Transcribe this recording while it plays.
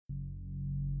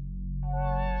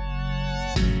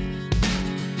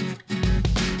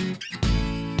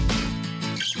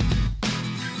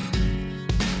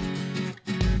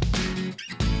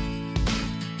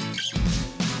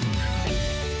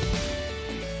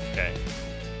Okay.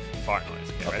 Fart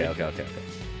noise. Okay, ready? Okay.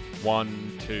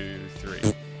 1, 2, 3.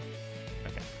 Okay,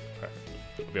 perfect.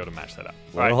 We'll be able to match that up.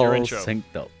 We're Alright, all your intro.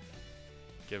 synced up.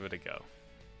 Give it a go.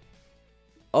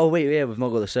 Oh wait, yeah, we've not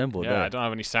got the soundboard. Yeah, I right? don't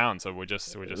have any sound, so we're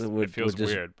just. It feels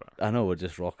weird, but. I know we're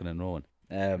just rocking and rolling.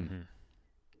 Mhm.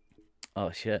 Oh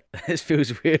shit, this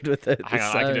feels weird with it. Hang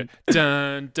on, I can do it.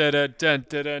 Dun dun dun dun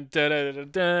dun dun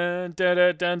dun dun dun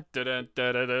dun dun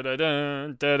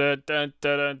dun dun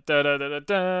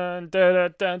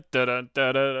dun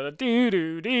dun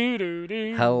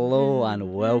dun. Hello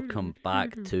and welcome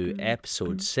back to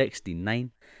episode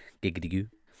 69 giggity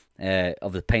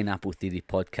of the Pineapple Theory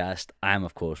podcast. I am,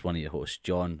 of course, one of your hosts,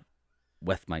 John,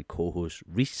 with my co-host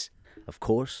Reese, of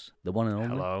course, the one and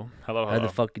only. Hello. How the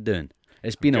fuck you doing?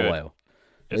 It's been Good. a while.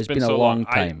 It's been a so long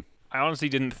time. I honestly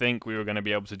didn't think we were going to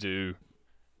be able to do,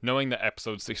 knowing that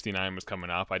episode 69 was coming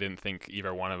up, I didn't think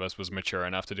either one of us was mature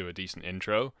enough to do a decent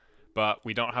intro, but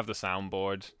we don't have the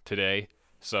soundboard today,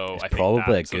 so It's I think probably a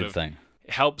that sort good of thing.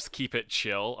 helps keep it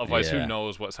chill. Otherwise, Yeah. who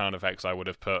knows what sound effects I would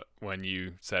have put when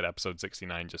you said episode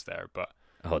 69 just there, but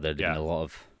Oh, there'd been a lot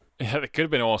of... yeah, there could have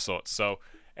been all sorts. So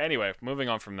anyway, moving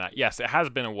on from that. Yes, it has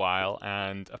been a while,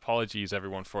 and apologies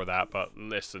everyone for that, but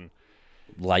listen,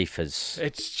 Life is...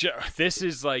 it's just, this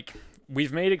is like,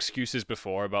 we've made excuses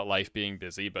before about life being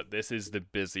busy, but this is the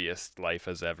busiest life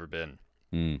has ever been.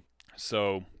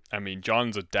 So, I mean,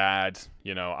 John's a dad,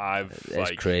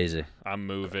 It's crazy. I'm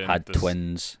moving. Had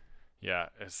twins. Yeah,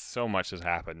 so much has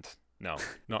happened. No,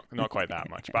 not quite that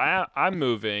much. But I'm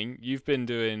moving. You've been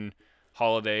doing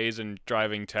holidays and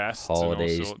driving tests and all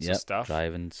sorts of stuff.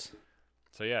 Drivings.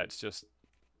 So yeah, it's just...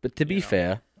 But to be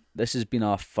fair, this has been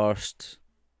our first,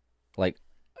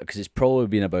 because it's probably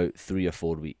been about 3 or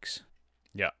 4 weeks.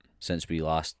 Yeah. Since we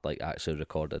last actually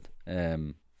recorded.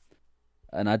 And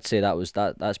I'd say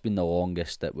that's been the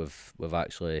longest that we've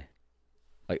actually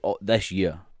this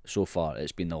year so far.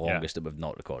 It's been the longest that we've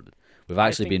not recorded. We've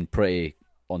actually been pretty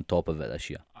on top of it this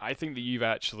year. I think that you've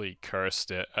actually cursed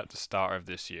it at the start of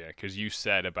this year because you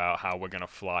said about how we're gonna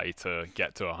fly to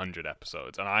get to 100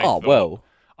 episodes, and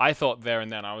I thought there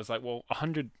and then I was like, well,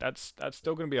 100. That's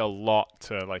still gonna be a lot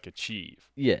to achieve.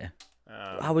 Yeah.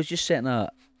 I was just setting a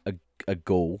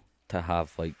goal to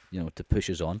have to push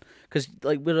us on because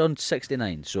we're on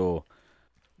 69, so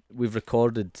we've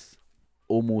recorded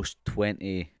almost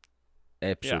 20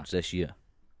 episodes this year.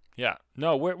 Yeah,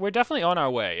 no, we're definitely on our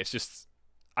way. It's just,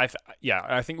 I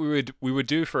think we would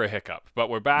do for a hiccup, but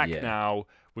we're back now.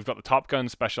 We've got the Top Gun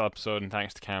special episode, and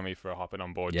thanks to Cammy for hopping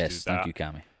on board to do that. Yes, thank you,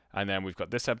 Cammy. And then we've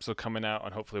got this episode coming out,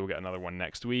 and hopefully we'll get another one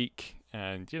next week.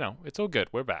 And it's all good.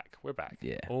 We're back.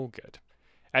 Yeah, all good.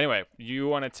 Anyway, you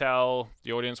want to tell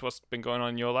the audience what's been going on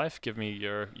in your life? Give me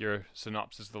your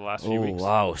synopsis of the last few weeks. Oh,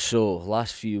 wow. So,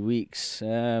 last few weeks.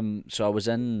 So, I was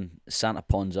in Santa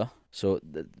Ponza. So,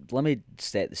 let me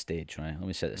set the stage, right? Let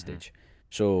me set the stage.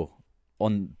 So,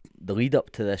 on the lead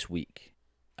up to this week,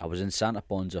 I was in Santa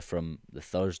Ponza from the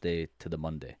Thursday to the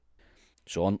Monday.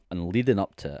 So, and leading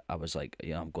up to it, I was like,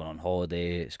 I'm going on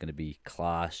holiday. It's going to be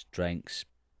class, drinks,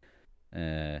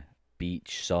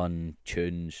 beach, sun,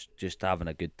 tunes, just having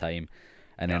a good time.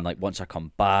 And then once I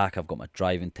come back, I've got my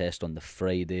driving test on the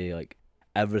Friday.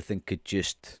 Everything could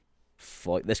just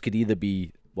this could either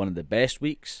be one of the best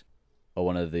weeks or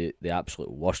one of the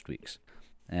absolute worst weeks.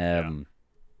 And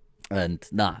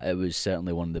it was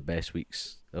certainly one of the best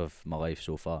weeks of my life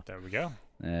so far. There we go.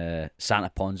 Santa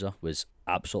Ponza was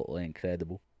absolutely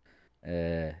incredible.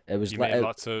 It was you made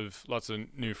lots of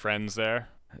new friends there.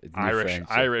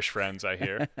 Irish friends, I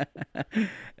hear.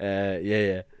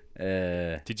 Yeah.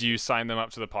 Did you sign them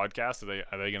up to the podcast?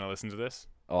 Are they going to listen to this?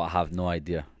 Oh, I have no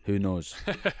idea. Who knows?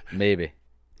 Maybe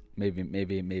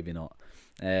not.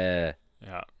 Yeah.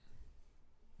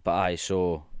 But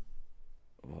so,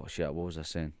 oh shit, what was I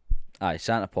saying?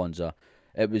 Santa Ponza.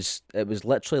 It was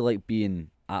literally like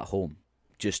being at home,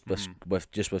 just with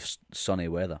sunny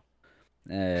weather.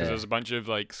 Because there's a bunch of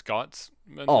Scots.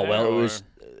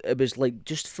 It was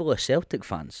just full of Celtic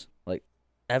fans.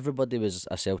 Everybody was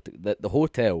a Celtic. The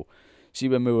hotel. See,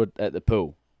 when we were at the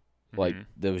pool,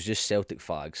 there was just Celtic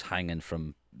flags hanging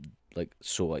from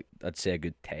I'd say a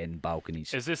good 10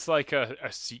 balconies. Is this a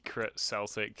secret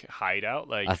Celtic hideout?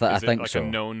 I is think it so. A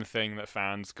known thing that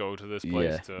fans go to this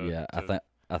place?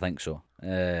 I think so.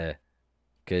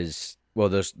 Because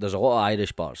there's a lot of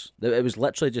Irish bars. It was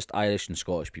literally just Irish and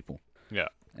Scottish people. Yeah.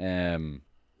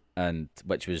 And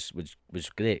which was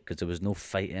great because there was no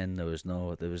fighting, there was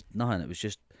nothing. It was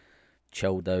just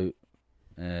chilled out.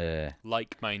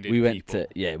 Like-minded we went people.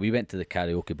 We went to the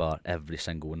karaoke bar every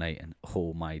single night, and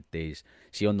oh my days!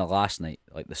 See, on the last night,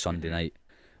 the Sunday night,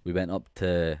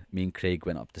 me and Craig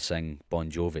went up to sing Bon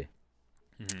Jovi,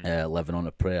 Living on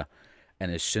a Prayer.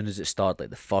 And as soon as it started,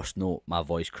 like the first note, my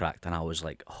voice cracked, and I was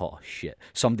like, "Oh shit!"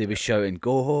 Somebody was shouting,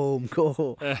 "Go home, go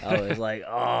home!" I was like,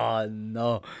 "Oh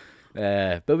no!"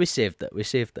 But we saved it.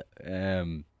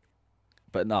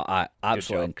 But no,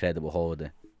 absolutely incredible holiday.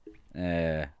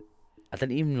 I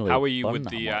didn't even really. How are you burn with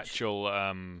that the much. actual?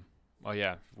 Oh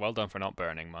yeah, well done for not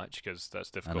burning much, because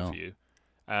that's difficult for you.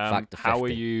 Factor how 50.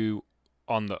 are you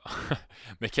on the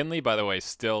McKinley? By the way,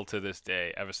 still to this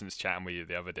day, ever since chatting with you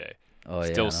the other day,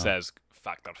 still says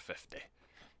factor 50.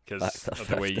 Because of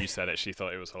the way you said it, she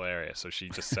thought it was hilarious, so she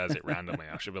just says it randomly.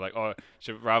 I should be like,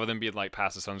 rather than being like,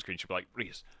 pass the sunscreen, she'd be like,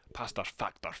 Reese, pass that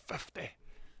factor 50. Because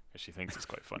she thinks it's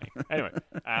quite funny. Anyway,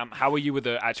 how are you with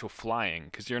the actual flying?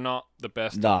 Because you're not the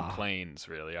best on planes,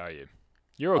 really, are you?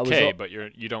 You're okay, but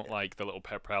you don't like the little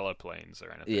propeller planes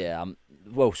or anything. Yeah,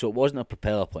 well, so it wasn't a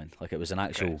propeller plane. Like, it was an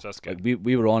actual. Okay, so that's good. Like,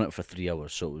 we were on it for 3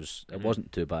 hours, so it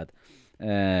wasn't too bad.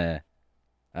 And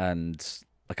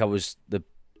like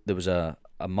there was a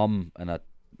mum and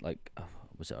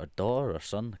was it her daughter or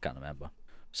son? I can't remember.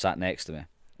 Sat next to me.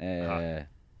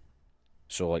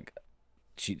 So like,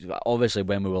 she obviously,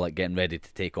 when we were like getting ready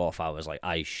to take off, I was like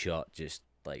eyes shut, just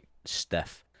like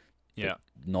stiff. Yeah.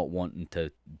 Not wanting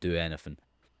to do anything.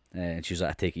 And she was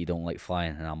like, "I take it you don't like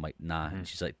flying," and I'm like, "Nah." And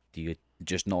she's like, "Do you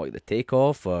just not like the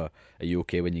takeoff, or are you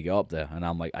okay when you get up there?" And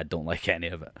I'm like, "I don't like any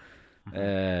of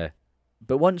it."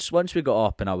 But once we got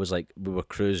up and I was like, we were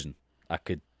cruising, I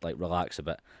could like relax a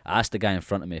bit. I asked the guy in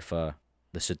front of me for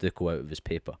the Sudoku out of his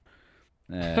paper,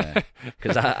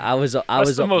 because I was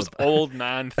That's the most old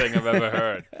man thing I've ever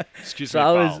heard. Excuse me,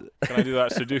 pal. Can I do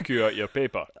that Sudoku out your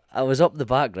paper? I was up the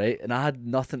back, right, and I had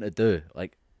nothing to do.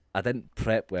 Like, I didn't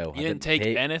prep well. You didn't take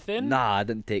anything? Nah, I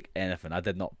didn't take anything. I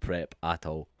did not prep at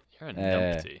all. You're a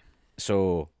numpty.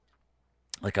 So,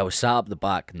 like, I was sat up the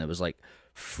back, and there was like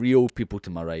 3 old people to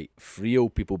my right, 3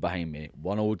 old people behind me,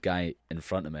 1 old guy in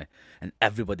front of me, and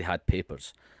everybody had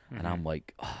papers. And I'm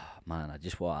like, oh man, I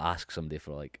just want to ask somebody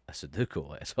for like a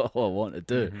Sudoku. That's all I want to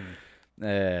do.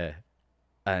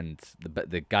 And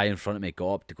the guy in front of me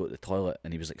got up to go to the toilet,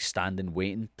 and he was like standing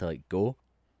waiting to like go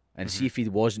and see if he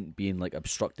wasn't being like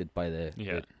obstructed by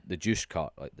the juice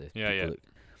cart, like the people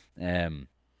that,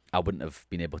 I wouldn't have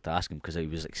been able to ask him because he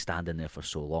was like standing there for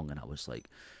so long, and I was like,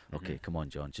 okay, come on,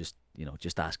 John, just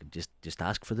ask him, just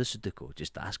ask for the Sudoku,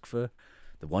 just ask for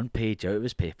the 1 page out of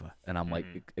his paper. And I'm like,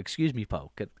 excuse me,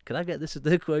 pal, can I get the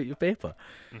Sudoku out of your paper?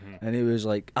 And he was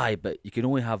like, aye, but you can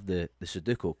only have the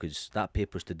Sudoku because that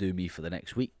paper's to do me for the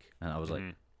next week. And I was like,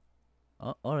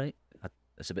 oh, all right.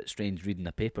 It's a bit strange reading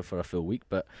a paper for a full week,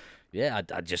 but yeah,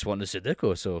 I just want the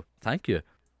Sudoku, so thank you.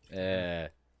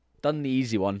 Done the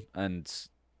easy one, and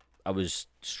I was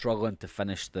struggling to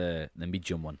finish the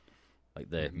medium one, like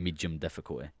the medium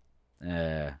difficulty.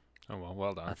 Well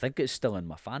done. I think it's still in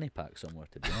my fanny pack somewhere,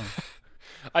 to be honest.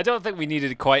 I don't think we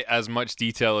needed quite as much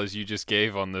detail as you just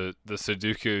gave on the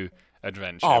Sudoku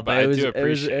adventure. Oh, but I do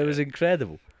appreciate it was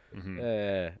incredible.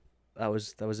 That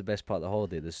was the best part of the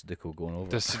holiday, the Sudoku going over.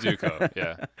 The Sudoku,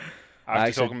 yeah.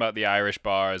 After talking about the Irish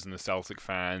bars and the Celtic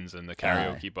fans and the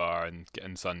karaoke bar and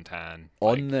getting suntan.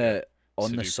 On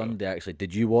the Sunday, actually,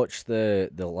 did you watch the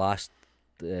last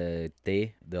day,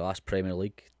 the last Premier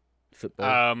League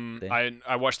football day?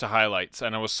 I watched the highlights,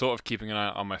 and I was sort of keeping an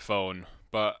eye on my phone,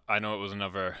 but I know it was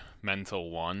another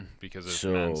mental one because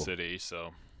of Man City,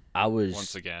 so I was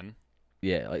once again.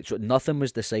 Yeah, like, so nothing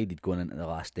was decided going into the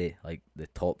last day, like the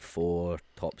top 4,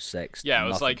 top 6. Yeah, it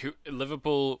was like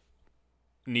Liverpool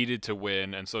needed to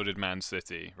win, and so did Man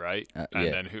City, right?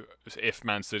 Then if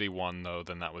Man City won, though,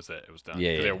 then that was it. It was done.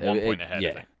 Yeah, they were 1 point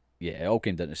ahead. Yeah, it all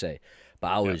came down to say. But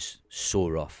I was so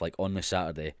rough. Like, on the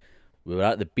Saturday, we were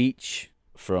at the beach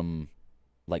from,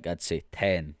 like, I'd say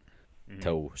 10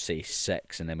 till, say,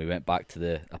 6, and then we went back to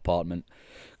the apartment,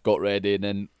 got ready, and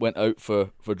then went out for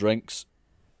drinks.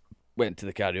 Went to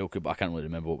the karaoke, but I can't really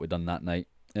remember what we done that night.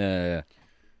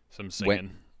 Some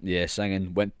singing.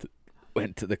 Singing.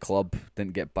 Went to the club.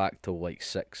 Didn't get back till like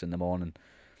 6 in the morning.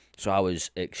 So I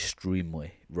was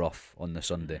extremely rough on the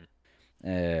Sunday.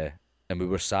 And we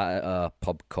were sat at a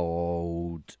pub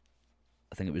called,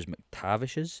 I think it was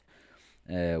McTavish's,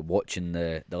 watching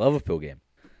the Liverpool game.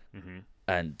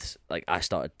 And like, I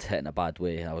started hitting a bad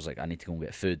way. I was like, I need to go and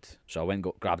get food. So I went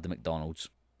and grabbed the McDonald's.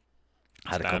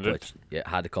 Had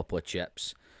a couple of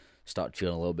chips. Started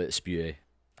feeling a little bit spewy.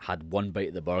 Had 1 bite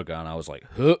of the burger, and I was like,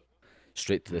 huh,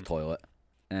 straight to the toilet.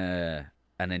 And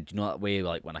then, you know that way,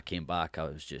 like when I came back, I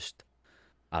was just,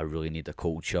 I really need a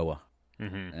cold shower.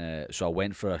 So I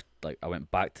went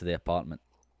back to the apartment.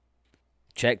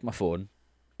 Checked my phone.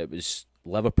 It was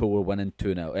Liverpool were winning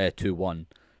 2-1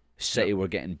 City were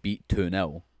getting beat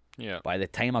 2-0. Yeah. By the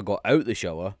time I got out the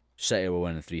shower, City were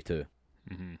winning 3-2.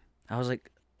 Mm-hmm. I was like,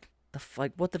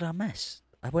 what did I miss?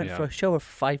 I went for a shower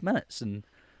for 5 minutes and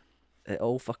it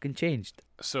all fucking changed.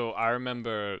 So I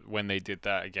remember when they did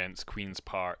that against Queen's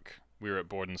Park. We were at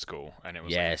boarding school, and it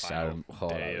was like the final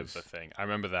day of the thing. I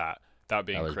remember that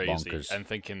being crazy, bonkers. And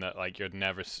thinking that like you'd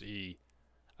never see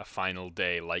a final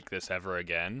day like this ever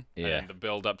again. Yeah. And the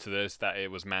build up to this, that it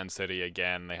was Man City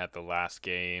again. They had the last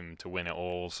game to win it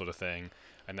all, sort of thing.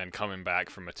 And then coming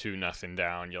back from a 2-0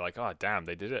 down, you're like, oh damn,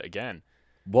 they did it again.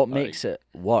 What makes it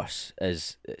worse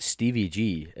is Stevie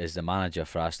G is the manager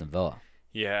for Aston Villa.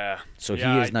 Yeah. So he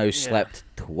has now slept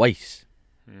twice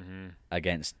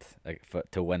against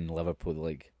to win Liverpool the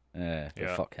league.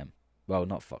 Fuck him. Well,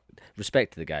 not fuck.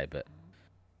 Respect to the guy, but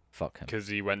fuck him. Because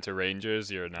he went to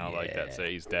Rangers, you're now like, that's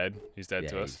it. He's dead. He's dead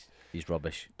to us. He's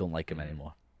rubbish. Don't like him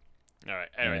anymore. All right.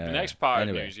 Anyway, the next part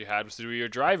of news you had was to do your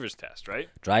driver's test, right?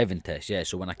 Driving test, yeah.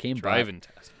 So when I came back, driving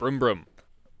test, brum brum.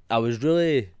 I was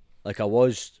really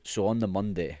so on the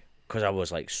Monday, because I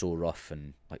was like so rough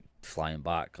and like flying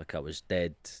back, like I was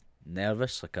dead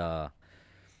nervous. Like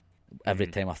every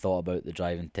time I thought about the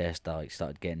driving test, I like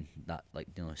started getting that like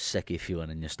sicky feeling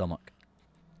in your stomach.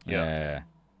 Yeah.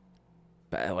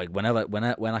 But like when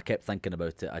I kept thinking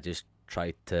about it, I just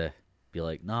tried to be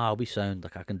like, nah, I'll be sound.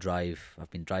 Like I can drive.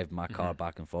 I've been driving my car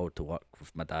back and forward to work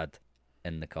with my dad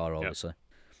in the car, obviously.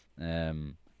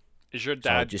 Is your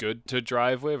dad good to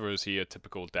drive with, or is he a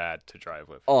typical dad to drive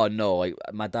with? Oh no, like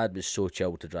my dad was so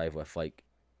chill to drive with. Like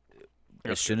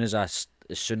as soon as I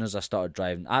started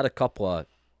driving, I had a couple of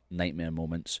nightmare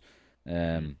moments,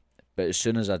 but as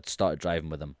soon as I started driving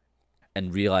with him,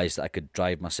 and realised that I could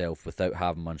drive myself without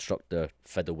having my instructor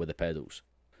fiddle with the pedals,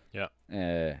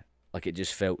 like it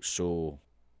just felt so.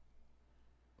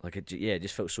 Like it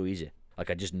just felt so easy. Like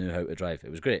I just knew how to drive.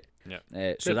 It was great.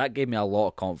 Yeah. So that gave me a lot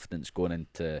of confidence going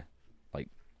into like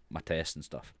my test and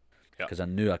stuff, because I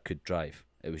knew I could drive.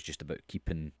 It was just about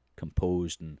keeping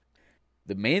composed, and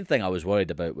the main thing I was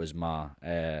worried about was my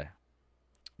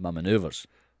manoeuvres.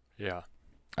 Yeah.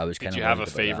 I was. Did you have a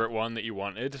favorite one that you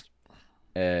wanted?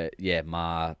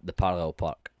 The parallel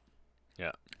park.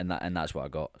 Yeah. And that's what I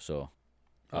got. So.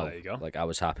 There you go. Like I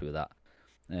was happy with that.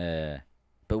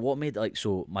 But what made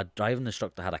my driving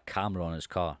instructor had a camera on his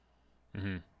car.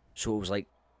 Mm-hmm. So it was like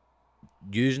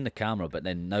using the camera, but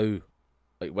then now,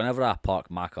 like whenever I park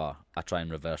my car, I try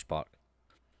and reverse park,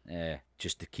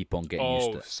 just to keep on getting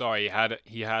used to it. Oh, sorry,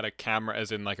 he had a camera,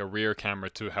 as in like a rear camera,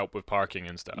 to help with parking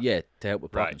and stuff. Yeah, to help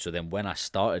with parking. Right. So then when I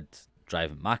started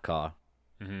driving my car,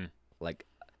 like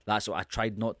that's what I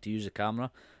tried not to use the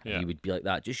camera. Yeah. And he would be like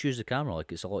that, just use the camera,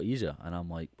 like it's a lot easier. And I'm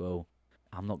like, well,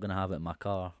 I'm not gonna have it in my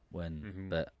car when,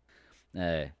 but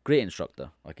great instructor.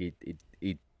 Like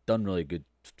he done really good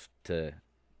to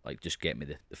like just get me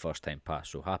the first time pass.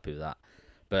 So happy with that.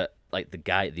 But like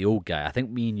the old guy, I think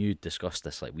me and you discussed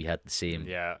this. Like we had the same,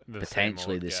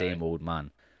 potentially the same old man.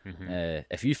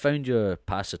 If you found your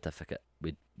pass certificate,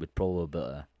 we'd probably be able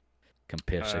to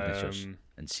compare signatures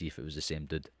and see if it was the same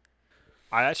dude.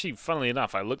 I actually, funnily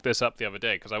enough, I looked this up the other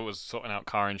day because I was sorting out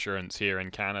car insurance here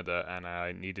in Canada, and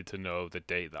I needed to know the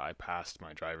date that I passed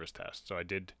my driver's test. So I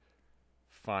did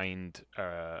find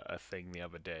a thing the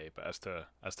other day, but as to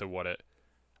what it,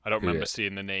 I don't remember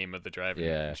seeing the name of the driving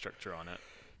instructor on it.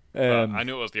 I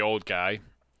knew it was the old guy.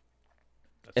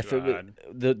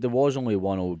 There was only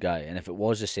one old guy, and if it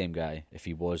was the same guy, if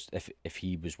he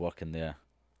was working there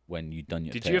when you done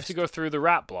your test. Did you have to go through the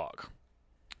rat block?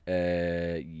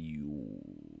 I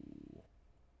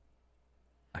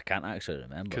can't actually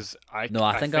remember. Because I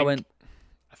went.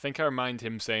 I think I remind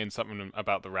him saying something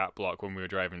about the rat block when we were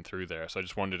driving through there. So I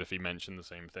just wondered if he mentioned the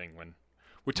same thing. When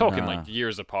we're talking like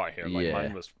years apart here. Like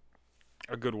mine was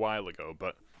a good while ago,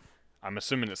 but I'm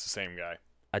assuming it's the same guy.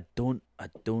 I don't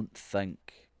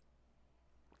think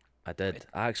I did.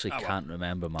 I actually can't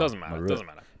remember my. Doesn't matter. My route. Doesn't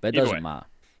matter. But it doesn't matter.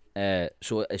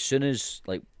 So as soon as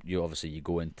like you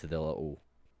go into the little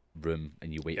room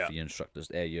and you wait for your instructors,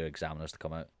 your examiners to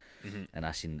come out, and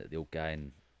I seen that the old guy,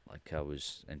 and like I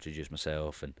was introduced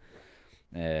myself,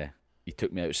 and he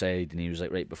took me outside and he was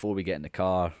like, right, before we get in the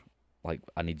car, like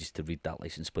I need you to read that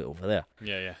license plate over there.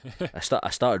 Yeah. I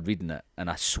started reading it, and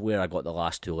I swear I got the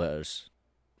last two letters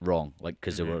wrong, like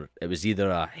because it was either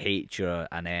a H or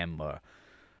an M or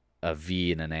a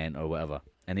V and an N or whatever.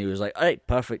 And he was like, all right,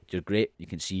 perfect, you're great, you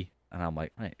can see. And I'm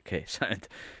like, right, okay, sound.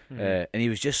 And he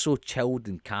was just so chilled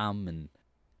and calm, and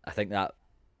I think that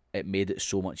it made it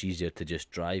so much easier to just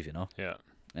drive, you know? Yeah.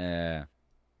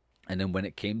 And then when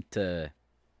it came to,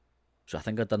 so I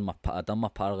think I done my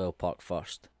parallel park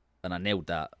first, and I nailed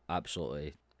that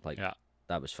absolutely. Like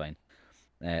that was fine.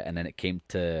 and then it came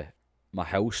to my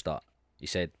hill start. He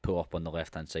said pull up on the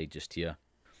left hand side just here,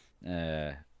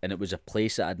 and it was a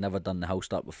place that I'd never done the hill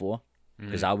start before,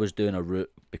 because I was doing a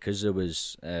route, because there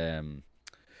was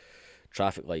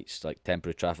traffic lights, like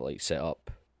temporary traffic lights set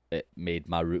up. It made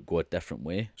my route go a different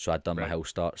way, so I'd done my hill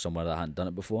start somewhere that I hadn't done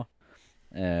it before,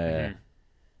 and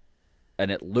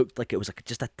it looked like it was like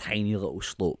just a tiny little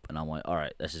slope, and I'm like, all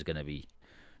right, this is gonna be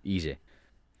easy.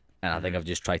 And I think I've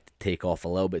just tried to take off a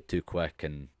little bit too quick,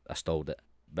 and I stalled it.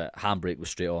 But handbrake was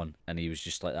straight on, and he was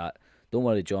just like that. Don't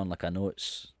worry, John. Like I know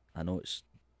it's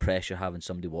pressure having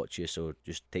somebody watch you, so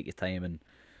just take your time and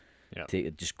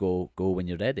just go when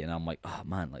you're ready. And I'm like, oh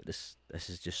man, like this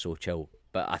is just so chill.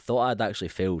 But I thought I'd actually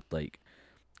failed, like,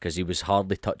 because he was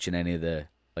hardly touching any of the,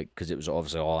 like, because it was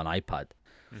obviously all on iPad,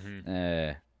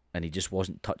 and he just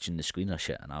wasn't touching the screen or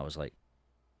shit. And I was like,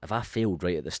 have I failed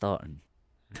right at the start?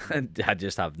 And I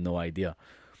just have no idea.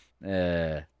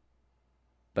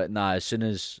 But nah, as soon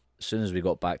as we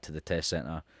got back to the test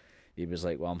centre, he was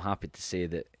like, well, I'm happy to say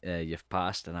that you've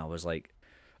passed. And I was like,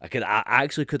 I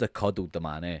actually could have cuddled the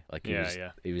man, like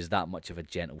he was that much of a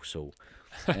gentle soul.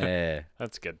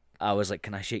 That's good. I was like,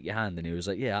 can I shake your hand? And he was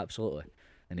like, yeah, absolutely.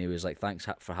 And he was like, thanks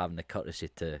for having the courtesy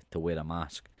to wear a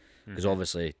mask, because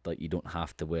obviously, like, you don't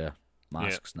have to wear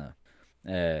masks now.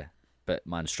 But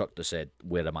my instructor said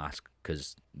wear a mask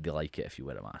because they like it if you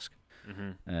wear a mask.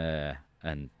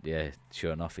 And yeah,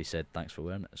 sure enough, he said thanks for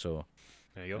wearing it. So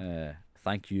there you go.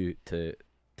 Thank you to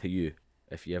you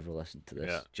if you ever listen to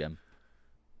this, Jim.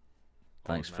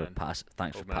 Thanks for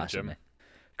passing me.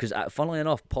 Because funnily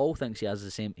enough, Paul thinks he had the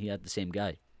same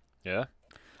guy. Yeah.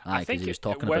 I think he was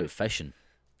talking about fishing.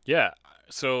 Yeah.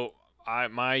 So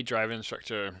my driving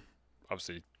instructor,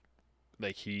 obviously,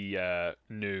 like, he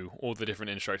knew all the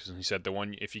different instructors, and he said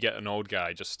if you get an old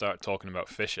guy, just start talking about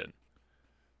fishing.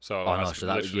 So that's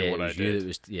literally what I did.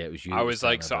 It was you. I was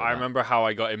like, so I remember how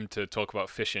I got him to talk about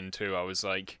fishing too. I was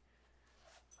like,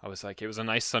 it was a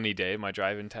nice sunny day, my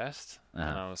driving test, and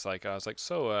I was like,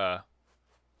 so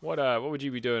what would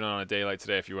you be doing on a day like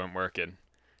today if you weren't working?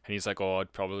 And he's like, oh,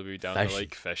 I'd probably be down the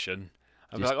lake fishing.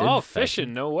 I'm like, oh,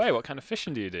 fishing? No way. What kind of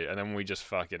fishing do you do? And then we just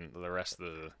fucking the rest of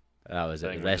the that was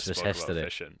it. The rest was history.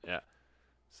 Fishing. Yeah.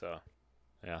 So,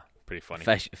 yeah, pretty funny.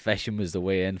 Fishing was the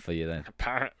way in for you then.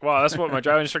 Well, that's what my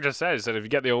driving instructor said. He said, if you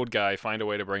get the old guy, find a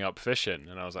way to bring up fishing.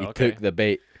 And I was like, okay. He took the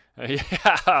bait.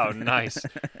 Yeah. Oh, nice.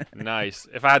 Nice.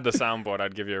 If I had the soundboard,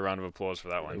 I'd give you a round of applause for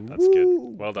that one. That's good.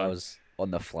 Well done. I was on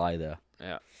the fly there.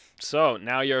 Yeah. So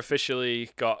now you're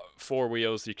officially got 4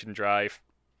 wheels you can drive.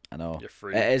 I know. You're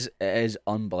free. It is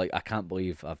unbelievable. I can't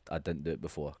believe I didn't do it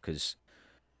before, because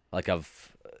like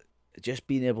I've just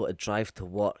been able to drive to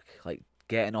work, like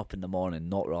getting up in the morning,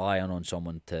 not relying on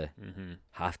someone to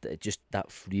have to, just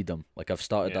that freedom. Like I've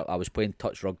started up, I was playing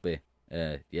touch rugby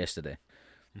yesterday.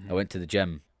 I went to the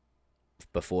gym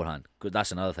beforehand.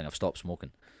 That's another thing, I've stopped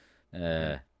smoking.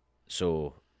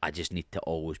 So I just need to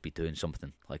always be doing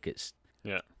something. Like it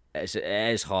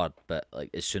is hard, but like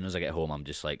as soon as I get home, I'm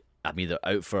just like, I'm either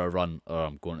out for a run or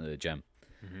I'm going to the gym.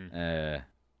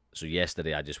 So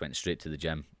yesterday I just went straight to the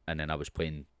gym, and then I was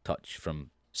playing touch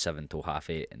from 7 till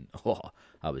 8:30, and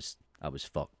I was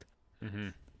fucked.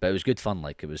 But it was good fun.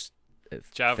 Like it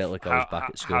felt like I was back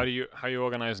at school. How you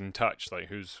organising touch? Like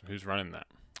who's running that?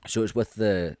 So it's with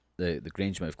the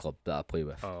Grangemouth club that I play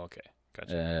with. Oh, okay.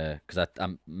 Gotcha. Because I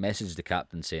messaged the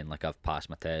captain saying like I've passed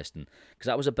my test, and because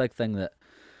that was a big thing that,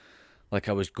 like,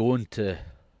 I was going to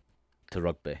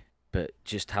rugby, but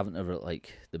just having to,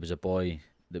 like, there was a boy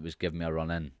that was giving me a run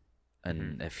in,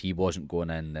 and if he wasn't going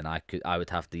in, then I would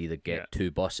have to either get 2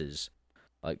 buses,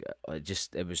 like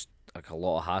it was like a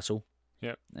lot of hassle.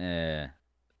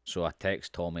 So I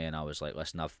text Tommy and I was like,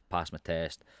 listen, I've passed my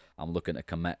test. I'm looking to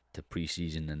commit to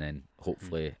pre-season and then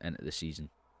hopefully into the season.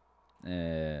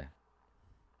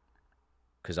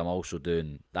 Because I'm also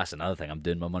doing, that's another thing, I'm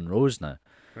doing my Monroes now.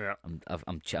 Yeah.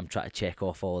 I'm trying to check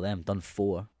off all of them. Done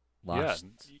 4 last.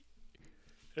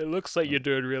 Yeah. It looks like you're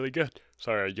doing really good.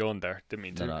 Sorry, I yawned there. Didn't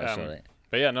mean to. No, it's all right.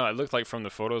 But yeah, no, it looked like from the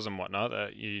photos and whatnot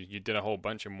that you did a whole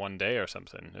bunch in one day or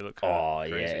something. It looked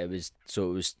crazy. Yeah, it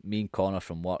was me and Connor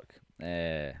from work.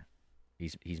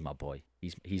 He's my boy.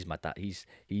 He's my dad.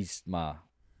 He's my,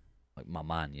 like, my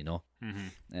man, you know.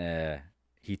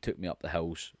 He took me up the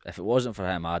hills. If it wasn't for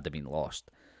him, I'd have been lost.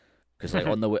 Because like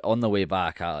on the way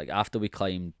back, after we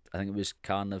climbed, I think it was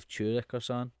Carniv Turek or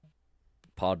something.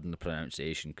 Pardon the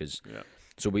pronunciation,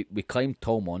 so we climbed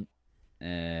Tolmont,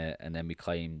 and then we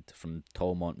climbed from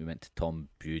Tolmont. We went to Tom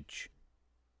Budge,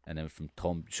 and then from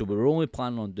so we were only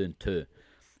planning on doing 2,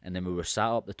 and then we were sat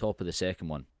up the top of the second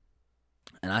one,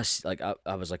 and I was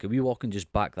like, are we walking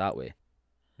just back that way?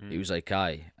 He was like,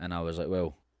 aye. And I was like,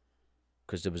 well,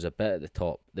 because there was a bit at the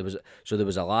top. There was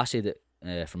a lassie that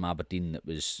from Aberdeen that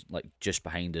was like just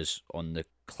behind us on the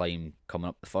climb coming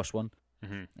up the first one.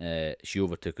 She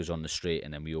overtook us on the straight,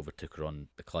 and then we overtook her on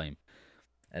the climb.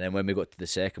 And then when we got to the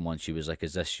second one, she was like,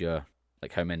 is this your,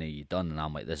 like, how many have you done? And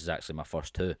I'm like, this is actually my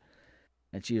first 2.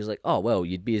 And she was like, oh, well,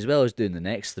 you'd be as well as doing the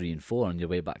next 3 and 4 on your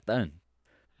way back down.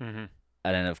 And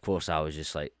then, of course, I was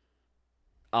just like,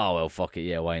 oh, well, fuck it,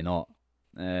 yeah, why not?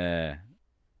 And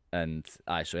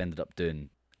I ended up doing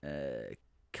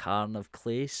Cairn of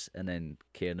Clace and then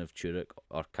Cairn of Turek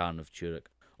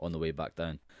on the way back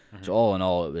down. So all in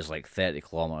all, it was like 30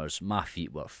 kilometres. My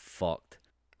feet were fucked.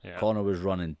 Yeah. Connor was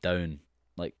running down.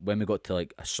 Like, when we got to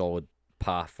like a solid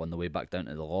path on the way back down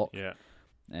to the lock,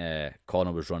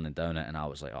 Connor was running down it, and I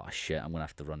was like, oh shit, I'm going to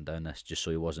have to run down this, just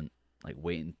so he wasn't like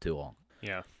waiting too long.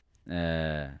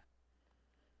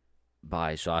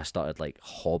 So I started like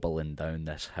hobbling down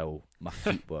this hill. My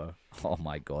feet were, oh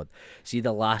my god. See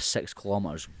the last 6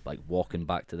 kilometres, like walking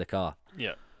back to the car?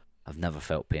 Yeah. I've never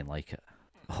felt pain like it.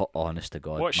 Honest to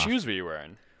God. What shoes were you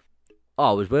wearing? Oh,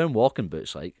 I was wearing walking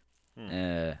boots, like.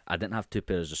 I didn't have 2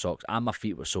 pairs of socks, and my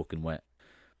feet were soaking wet.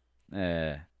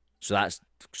 So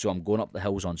I'm going up the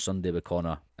hills on Sunday with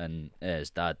Connor and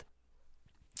his dad,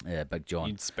 Big John.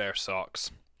 You need spare socks.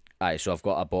 Aye, so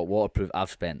I bought waterproof. I've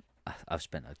spent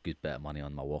a good bit of money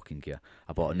on my walking gear.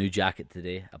 I bought a new jacket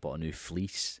today. I bought a new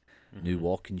fleece, new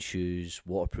walking shoes,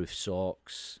 waterproof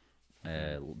socks,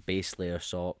 base layer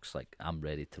socks. Like, I'm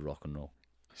ready to rock and roll.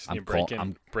 So you're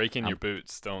breaking your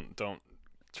boots. Don't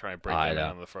try and break them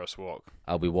down on the first walk.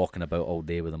 I'll be walking about all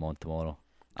day with them on tomorrow.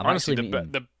 Honestly,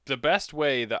 the best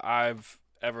way that I've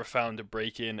ever found to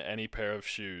break in any pair of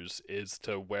shoes is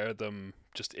to wear them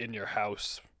just in your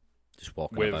house, just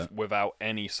walking about without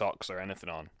any socks or anything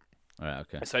on. Right,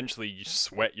 okay. Essentially, you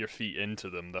sweat your feet into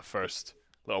them the first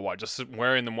little while, just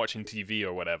wearing them, watching TV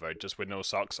or whatever, just with no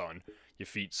socks on. Your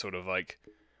feet sort of like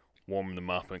warm them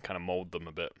up and kind of mold them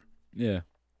a bit. Yeah,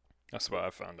 that's what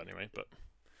I've found anyway. But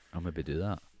I'll maybe do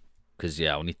that. Because,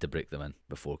 I'll need to break them in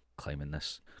before climbing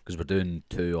this. Because we're doing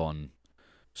 2 on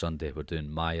Sunday. We're doing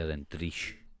Maya and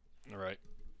Dreesh. Right.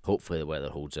 Hopefully the weather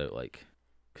holds out, like,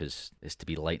 because it's to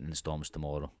be lightning storms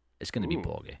tomorrow. It's going to be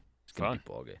boggy. It's going to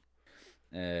be boggy.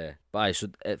 But so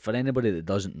for anybody that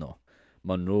doesn't know,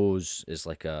 Munro's is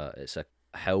like it's a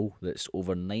hill that's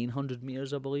over 900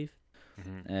 metres, I believe.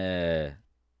 And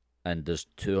there's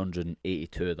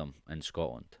 282 of them in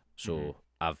Scotland. So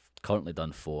I've currently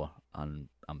done 4, and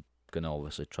I'm going to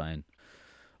obviously try and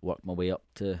work my way up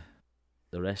to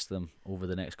the rest of them over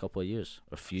the next couple of years,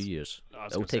 or few years.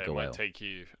 It'll take a while. It might take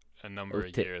you a number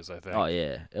of years, I think. Oh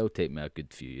yeah, it'll take me a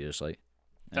good few years, like.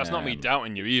 That's not me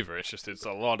doubting you either. It's just it's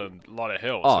a lot of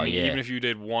hills. Oh, even if you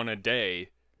did 1 a day,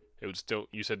 it would still.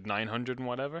 You said 900 and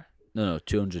whatever. No,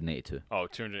 282. Oh,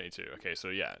 282. Okay, so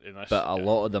yeah, but a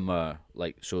lot of them are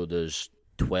like, so there's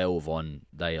 12 on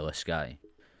the Isle of Skye,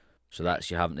 so that's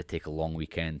you having to take a long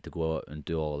weekend to go out and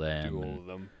do all of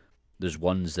them. There's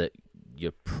ones that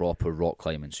you're proper rock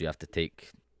climbing, so you have to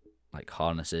take like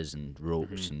harnesses and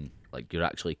ropes and like you're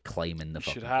actually climbing the.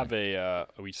 You should have a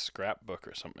wee scrapbook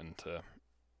or something to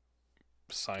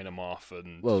sign them off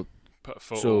and put a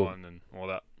photo on and all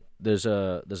that. There's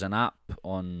an app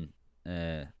on.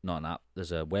 Not an app.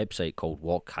 There's a website called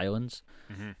Walk Highlands,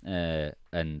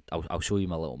 and I'll show you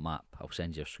my little map. I'll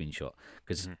send you a screenshot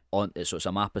because it's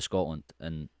a map of Scotland,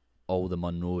 and all the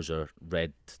Munros are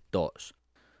red dots.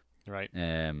 Right.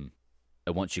 And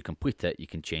once you complete it, you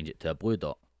can change it to a blue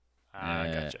dot.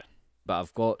 Gotcha. But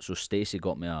Stacey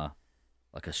got me a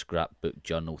scrapbook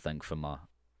journal thing for my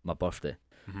birthday.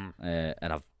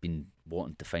 And I've been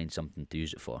wanting to find something to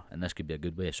use it for, and this could be a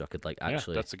good way, so I could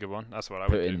actually. Yeah, that's a good one. That's what I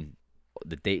would do. Put in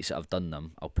the dates that I've done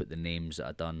them. I'll put the names that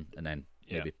I've done, and then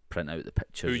maybe print out the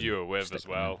pictures. Who you were with as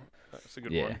well. That's a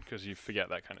good one because you forget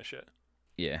that kind of shit.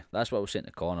 Yeah, that's what I was saying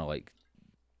to Connor. Like,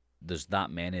 there's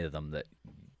that many of them that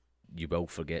you will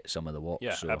forget some of the walks.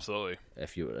 Yeah, so absolutely.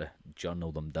 If you were to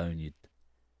journal them down,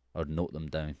 or note them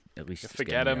down, at least. You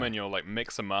forget them and you'll like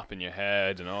mix them up in your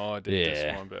head, and I did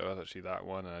this one, but it was actually that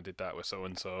one, and I did that with so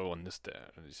and so on this day.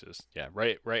 And it's just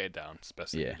write it down. It's the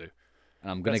best thing to do. And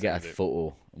I'm gonna get a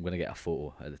photo. I'm gonna get a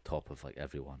photo at the top of like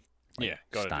everyone. Like,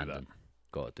 gotta do that.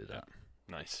 Gotta do that.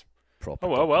 Nice. Proper.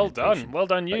 Oh well done. Well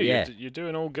done, you. You're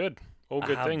doing all good. All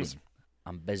good things.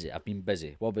 I'm busy. I've been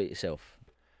busy. What about yourself?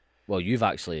 Well, you've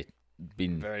actually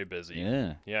been very busy.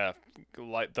 Yeah.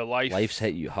 Like life's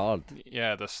hit you hard.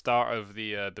 Yeah, the start of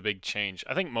the big change.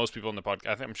 I think most people in the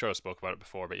podcast. I'm sure I spoke about it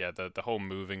before, but the whole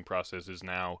moving process is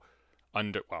now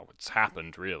it's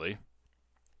happened really.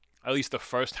 At least the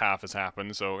first half has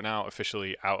happened, so now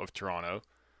officially out of Toronto.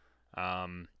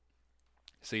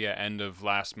 So yeah, end of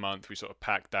last month we sort of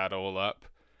packed that all up,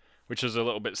 which is a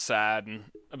little bit sad and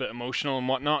a bit emotional and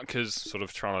whatnot, because sort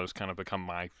of Toronto's kind of become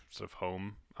my sort of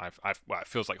home. Well, it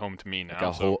feels like home to me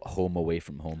now. Like home away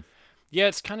from home. Yeah,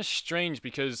 it's kind of strange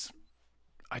because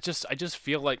I just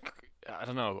feel like, I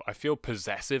don't know, I feel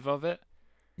possessive of it.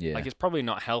 Yeah. Like, it's probably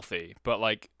not healthy, but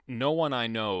like no one I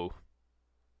know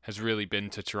has really been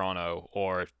to Toronto,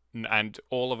 and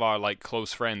all of our like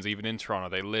close friends, even in Toronto,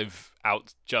 they live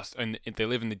they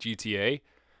live in the GTA.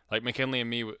 Like McKinley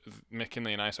and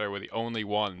I, were the only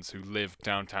ones who live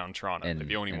downtown Toronto. They're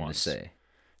the only ones. The city.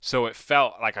 So I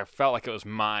felt like it was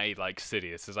my like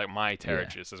city. This is like my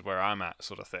territory. This is where I'm at,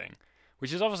 sort of thing.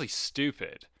 Which is obviously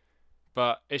stupid,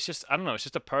 but it's just, I don't know. It's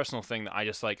just a personal thing that I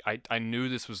just like. I knew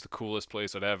this was the coolest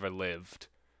place I'd ever lived,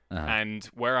 and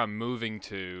where I'm moving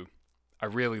to, I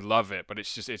really love it. But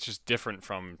it's just different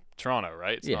from Toronto,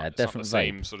 right? It's not the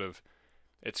same sort of.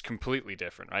 It's completely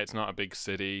different, right? It's not a big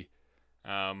city.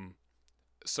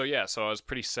 So I was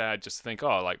pretty sad just to think,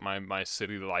 like my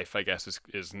city life, I guess,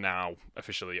 is now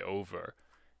officially over,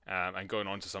 and going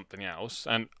on to something else.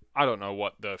 And I don't know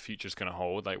what the future's going to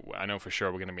hold. Like, I know for sure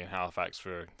we're going to be in Halifax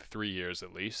for 3 years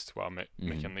at least, while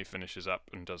McKinley finishes up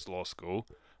and does law school.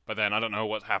 But then I don't know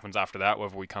what happens after that,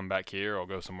 whether we come back here or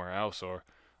go somewhere else, or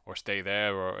stay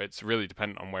there, or it's really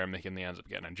dependent on where McKinley ends up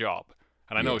getting a job.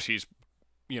 And I know she's,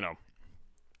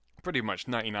 pretty much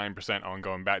 99% on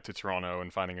going back to Toronto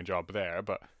and finding a job there,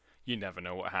 but you never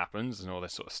know what happens and all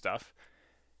this sort of stuff.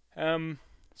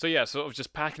 Sort of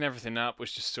just packing everything up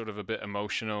was just sort of a bit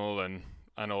emotional and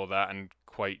all that, and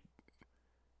quite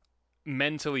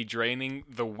mentally draining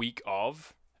the week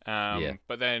of.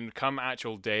 But then come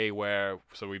actual day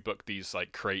so we booked these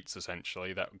like crates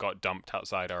essentially that got dumped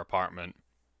outside our apartment.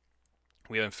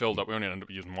 We then filled up, we only ended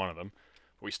up using one of them,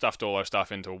 but we stuffed all our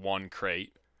stuff into one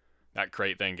crate. That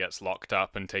crate then gets locked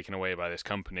up and taken away by this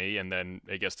company, and then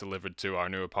it gets delivered to our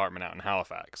new apartment out in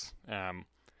Halifax,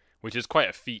 which is quite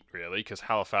a feat, really, because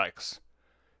Halifax,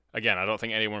 again, I don't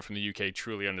think anyone from the UK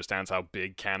truly understands how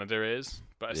big Canada is,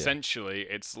 but essentially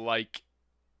it's like,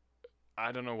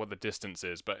 I don't know what the distance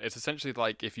is, but it's essentially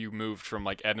like if you moved from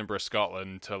like Edinburgh,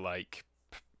 Scotland to like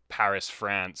Paris,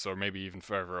 France, or maybe even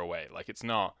further away. Like, it's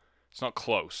not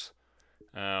close.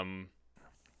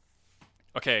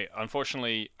 Okay,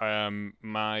 unfortunately,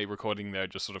 my recording there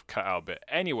just sort of cut out a bit.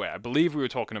 Anyway, I believe we were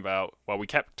talking about, well, we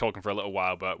kept talking for a little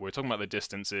while, but we were talking about the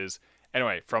distances.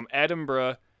 Anyway, from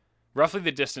Edinburgh, roughly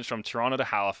the distance from Toronto to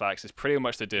Halifax is pretty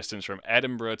much the distance from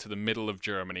Edinburgh to the middle of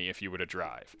Germany if you were to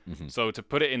drive. Mm-hmm. So to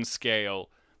put it in scale,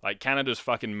 like, Canada's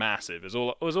fucking massive is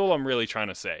all I'm really trying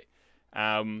to say.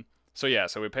 So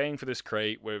we're paying for this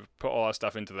crate. We've put all our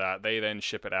stuff into that. They then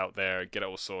ship it out there, get it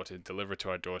all sorted, deliver it to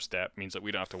our doorstep. Means that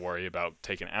we don't have to worry about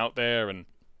taking it out there and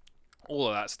all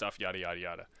of that stuff, yada, yada,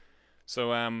 yada. So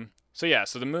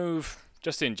the move,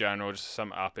 just in general, just to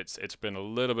sum it up, it's been a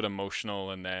little bit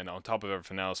emotional. And then on top of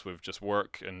everything else, with just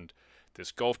work and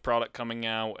this golf product coming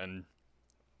out and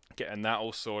getting that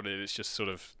all sorted, it's just sort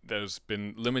of, there's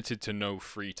been limited to no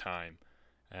free time.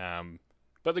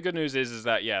 But the good news is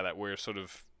that we're sort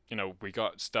of, we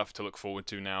got stuff to look forward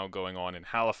to now going on in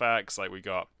Halifax. Like, we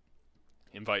got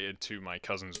invited to my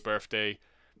cousin's birthday.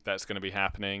 That's going to be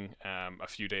happening a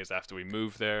few days after we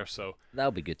move there. So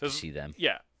that'll be good to see them.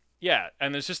 Yeah.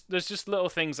 And there's just little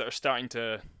things that are starting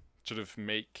to sort of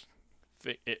make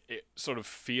it sort of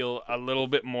feel a little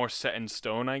bit more set in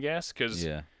stone, I guess. Because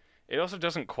it also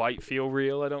doesn't quite feel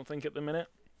real, I don't think, at the minute.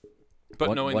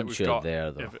 But knowing that we've got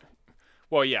there, though.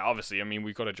 Well, yeah, obviously. I mean,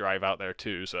 we've got to drive out there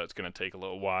too, so it's going to take a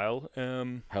little while.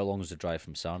 How long is the drive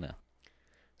from Sarnia?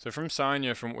 So from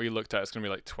Sarnia, from what we looked at, it's going to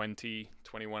be like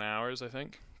 21 hours, I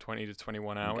think. 20 to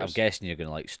 21 hours. I'm guessing you're going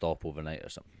to like stop overnight or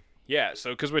something. Yeah, so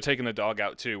because we're taking the dog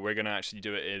out too, we're going to actually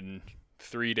do it in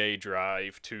 3-day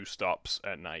drive, 2 stops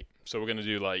at night. So we're going to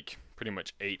do like pretty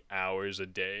much 8 hours a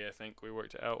day, I think we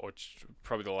worked it out, or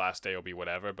probably the last day will be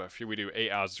whatever. But if we do 8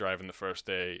 hours driving the first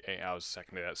day, 8 hours the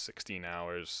second day, that's 16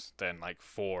 hours. Then like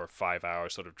 4 or 5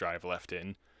 hours sort of drive left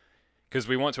in, because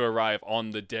we want to arrive on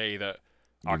the day that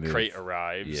our crate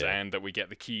arrives and that we get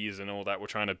the keys and all that. We're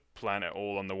trying to plan it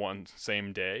all on the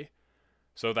same day.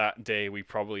 So that day we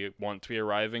probably want to be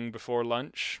arriving before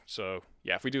lunch. So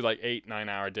yeah, if we do like 8-9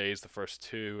 hour days the first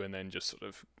 2, and then just sort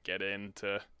of get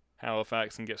into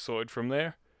Halifax and get sorted from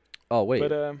there. Oh wait,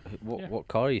 but, what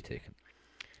car are you taking?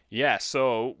 Yeah,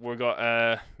 so we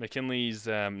got McKinley's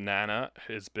Nana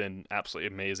has been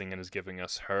absolutely amazing and is giving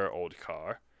us her old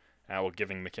car.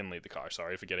 Giving McKinley the car,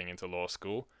 sorry, for getting into law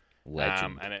school.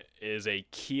 Legend. And it is a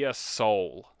Kia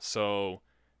Soul. So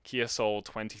Kia Soul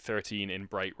 2013 in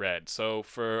bright red. So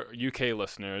for UK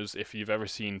listeners, if you've ever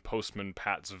seen Postman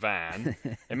Pat's van,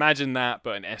 imagine that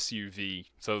but an SUV.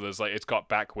 So there's like it's got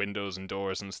back windows and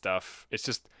doors and stuff. It's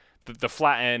just the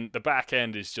flat end, the back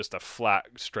end is just a flat,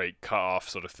 straight cut off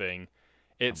sort of thing.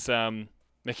 It's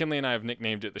McKinley and I have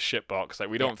nicknamed it the shitbox. Like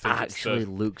we don't think it actually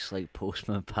looks like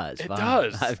Postman Pat's van. It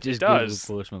does. I've just googled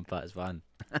Postman Pat's van.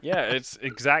 Yeah, it's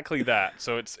exactly that.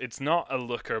 So it's not a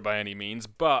looker by any means,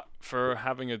 but for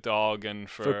having a dog and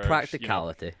for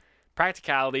practicality,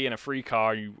 practicality and a free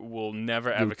car, you will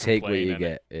never ever take complain. What you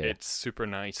get. Yeah. It's super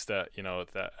nice that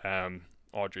that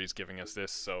Audrey's giving us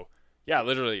this. So yeah,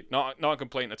 literally not a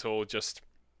complaint at all. Just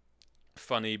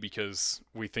funny because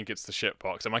we think it's the shit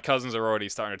box, and my cousins are already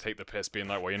starting to take the piss, being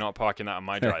like, "Well, you're not parking that in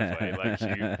my driveway. Like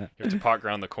you have to park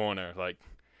around the corner, like."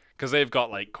 Because they've got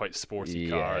like quite sporty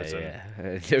cars,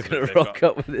 and you're gonna rock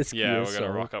up with this. Yeah, we're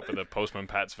gonna rock up with a Postman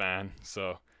Pat's van.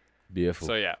 So beautiful.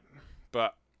 So yeah,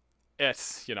 but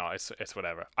it's it's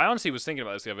whatever. I honestly was thinking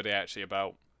about this the other day actually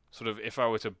about sort of if I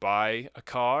were to buy a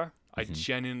car, I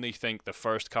genuinely think the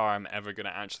first car I'm ever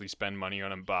gonna actually spend money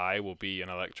on and buy will be an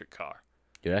electric car.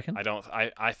 You reckon?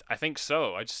 I think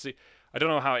so. I don't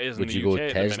know how it is in the UK. Would you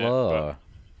go Tesla or?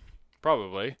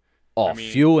 Probably. Oh,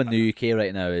 fuel in the UK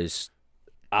right now is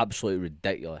absolutely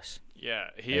ridiculous. Yeah,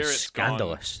 here it's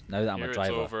scandalous. Now that I'm a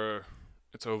driver,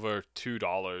 it's over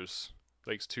 $2.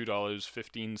 Like it's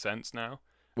 $2.15 now,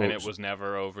 and it was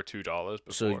never over $2 before.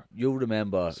 So you'll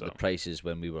remember the prices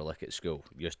when we were like at school.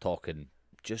 You're talking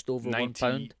just over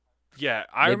 £1. Yeah,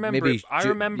 I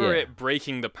remember it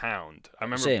breaking the pound. I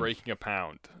remember breaking a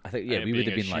pound. I think we would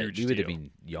have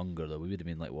been younger though. We would have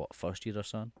been like what, first year or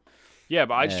something. Yeah,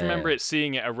 but I just remember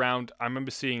seeing it around. I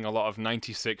remember seeing a lot of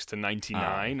 96 to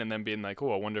 99, and then being like,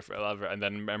 "Oh, I wonder if it'll ever." And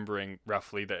then remembering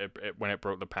roughly that when it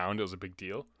broke the pound, it was a big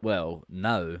deal. Well,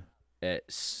 now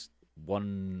it's I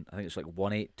think it's like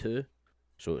 182,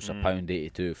 so it's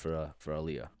 £1.82 for a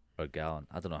litre or a gallon.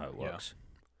 I don't know how it works.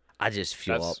 Yeah. I just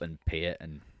fuel up and pay it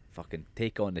and fucking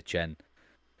take on the chin.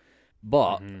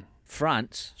 But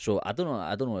France, so I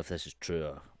don't know if this is true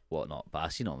or whatnot, but I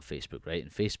seen it on Facebook, right? And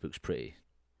Facebook's pretty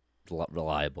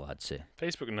reliable, I'd say.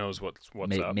 Facebook knows what's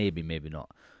up. Maybe not.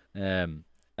 And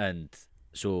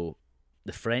so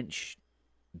the French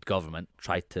government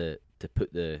tried to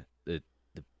put the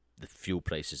fuel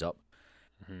prices up,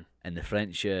 and the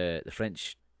French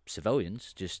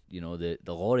civilians just the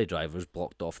lorry drivers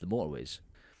blocked off the motorways.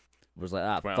 It was like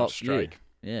that. Went on strike.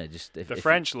 Yeah, just the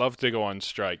French love to go on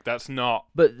strike. That's not.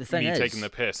 But the thing me is, taking the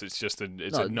piss. It's just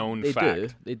a known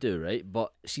fact. They do, right?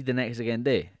 But see, the next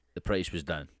day, the price was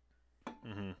down.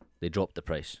 They dropped the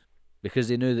price because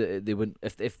they knew that they wouldn't.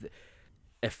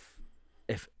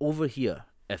 If over here,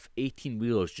 if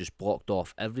 18-wheelers just blocked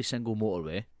off every single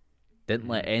motorway, didn't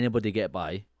let anybody get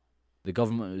by, the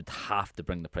government would have to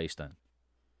bring the price down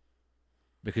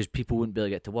because people wouldn't be able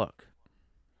to get to work.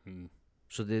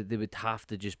 So they would have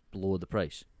to just lower the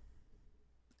price,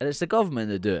 and it's the government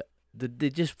that do it. They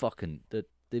just fucking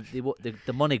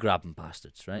the money grabbing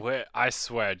bastards, right? I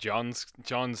swear, John's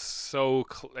so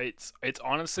it's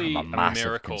honestly a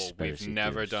miracle we've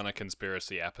never done a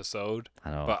conspiracy episode.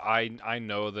 I know, but I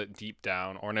know that deep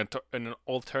down, or in an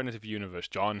alternative universe,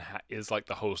 John is like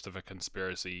the host of a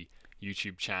conspiracy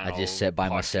YouTube channel. I just sit by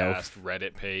myself,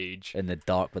 Reddit page in the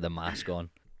dark with a mask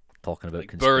on, talking about like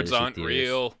conspiracy birds aren't theories.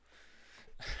 Real.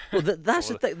 Well, that's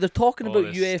the thing. They're talking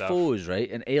about UFOs, stuff. Right,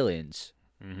 and aliens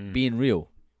being real.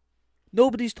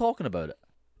 Nobody's talking about it.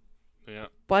 Yeah.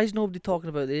 Why is nobody talking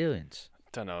about the aliens?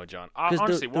 Don't know, John.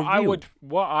 Honestly,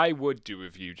 what I would do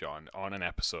with you, John, on an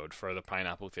episode for the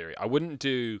Pineapple Theory, I wouldn't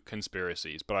do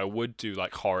conspiracies, but I would do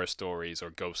like horror stories or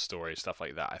ghost stories, stuff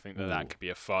like that. I think that could be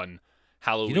a fun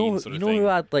Halloween sort of thing. You know who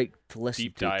I'd like to listen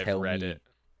Deep to dive tell Reddit. me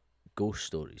ghost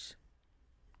stories?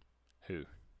 Who?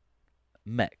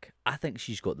 Mick. I think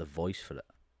she's got the voice for it.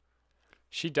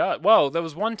 She does. Well, there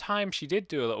was one time she did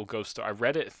do a little ghost story, a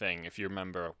Reddit thing, if you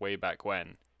remember, way back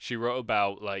when. She wrote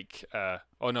about, like,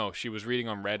 she was reading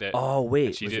on Reddit. Oh, wait.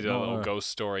 And she did a little ghost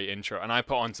story intro, and I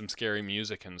put on some scary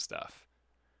music and stuff.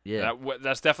 Yeah.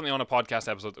 That's definitely on a podcast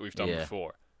episode that we've done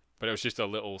before. But it was just a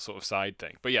little sort of side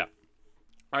thing. But yeah,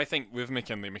 I think with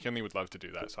McKinley would love to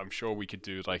do that, so I'm sure we could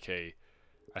do, like, a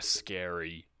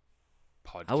scary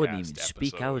podcast I wouldn't even episode.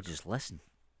 speak, I would just listen.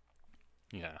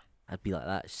 Yeah. I'd be like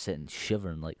that, sitting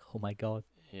shivering, like, oh my god.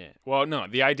 Yeah. Well, no,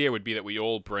 the idea would be that we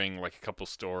all bring like a couple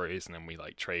stories and then we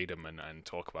like trade them and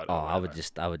talk about it. Oh, I would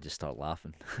just start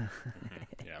laughing.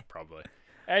 Yeah, probably.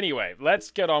 Anyway,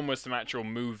 let's get on with some actual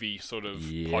movie sort of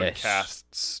podcast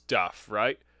stuff,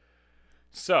 right?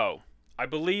 So, I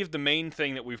believe the main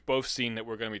thing that we've both seen that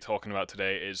we're going to be talking about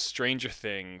today is Stranger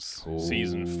Things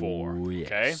Season 4.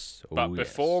 Okay? Yes. But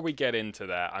before we get into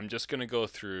that, I'm just going to go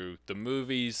through the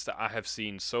movies that I have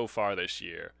seen so far this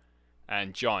year.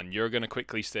 And John, you're going to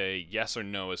quickly say yes or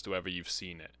no as to whether you've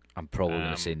seen it. I'm probably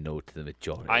going to say no to the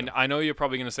majority. I know you're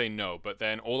probably going to say no, but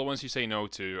then all the ones you say no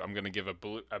to, I'm going to give a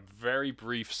very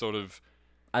brief sort of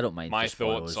I don't mind my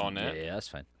thoughts on it. Yeah, that's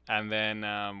fine. And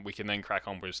then we can then crack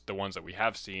on with the ones that we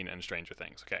have seen and Stranger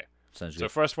Things. Okay. Sounds good. So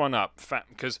first one up,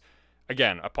 because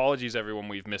again, apologies everyone,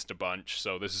 we've missed a bunch.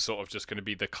 So this is sort of just going to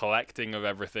be the collecting of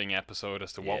everything episode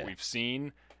as to what we've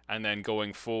seen. And then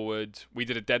going forward, we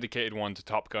did a dedicated one to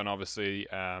Top Gun, obviously.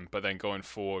 But then going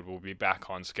forward, we'll be back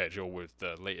on schedule with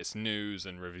the latest news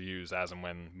and reviews as and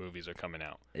when movies are coming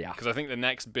out. Yeah. Because I think the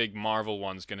next big Marvel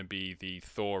one's going to be the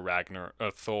Thor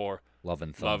Love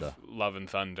and Thunder. Love and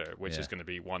Thunder, which is going to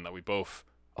be one that we both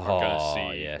are going to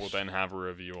see. Yes. We'll then have a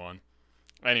review on.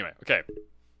 Anyway, okay.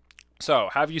 So,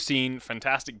 have you seen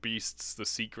Fantastic Beasts: The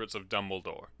Secrets of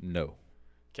Dumbledore? No.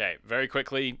 Okay, very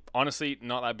quickly. Honestly,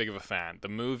 not that big of a fan. The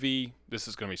movie, this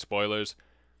is going to be spoilers,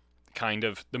 kind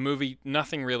of. The movie,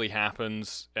 nothing really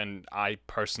happens, and I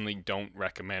personally don't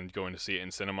recommend going to see it in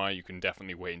cinema. You can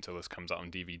definitely wait until this comes out on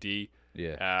DVD.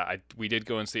 Yeah. We did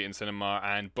go and see it in cinema,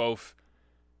 and both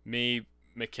me,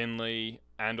 McKinley,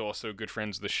 and also good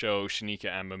friends of the show, Shanika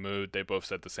and Mahmood, they both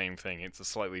said the same thing. It's a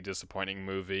slightly disappointing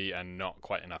movie, and not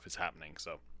quite enough is happening,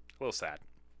 so a little sad.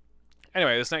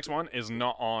 Anyway, this next one is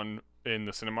not on in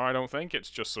the cinema, I don't think. It's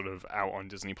just sort of out on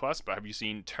Disney Plus. But have you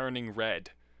seen Turning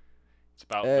Red? It's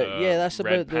about the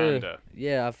red panda.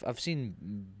 I've seen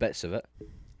bits of it.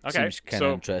 Okay, seems kind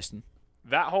of interesting.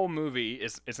 That whole movie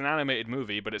it's an animated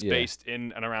movie, but it's based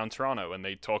in and around Toronto, and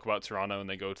they talk about Toronto, and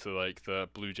they go to like the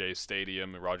Blue Jays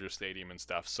Stadium, and Rogers Stadium, and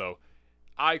stuff. So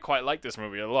I quite like this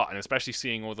movie a lot, and especially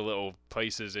seeing all the little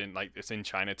places in, like, it's in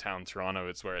Chinatown, Toronto.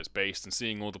 It's where it's based, and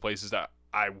seeing all the places that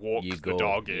I walk the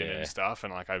dog in and stuff,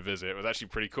 and like I visit, it was actually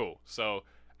pretty cool. So,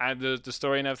 and the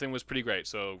story and everything was pretty great.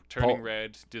 So, Turning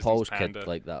Red, Disney's Paul's Panda. kid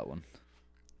liked that one.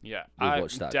 Yeah, I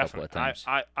watched that a couple of times.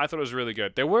 I thought it was really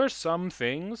good. There were some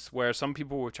things where some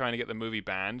people were trying to get the movie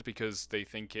banned because they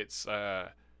think it's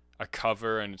a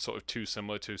cover and it's sort of too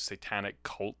similar to satanic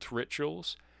cult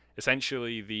rituals.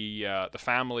 Essentially, the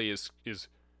family is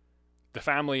the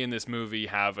family in this movie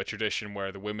have a tradition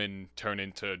where the women turn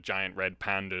into giant red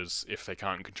pandas if they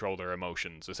can't control their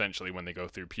emotions, essentially when they go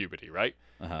through puberty, right?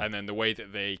 Uh-huh. And then the way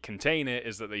that they contain it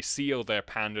is that they seal their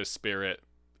panda spirit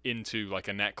into like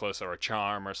a necklace or a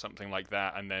charm or something like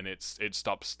that, and then it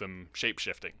stops them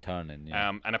shape-shifting. Turning,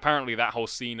 yeah. And apparently that whole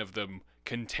scene of them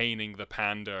containing the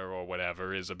panda or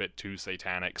whatever is a bit too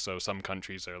satanic, so some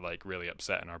countries are like really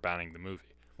upset and are banning the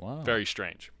movie. Wow. Very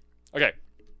strange. Okay.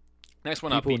 Next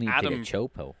one People up, the need Adam. to get chill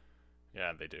pill.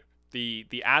 Yeah, they do.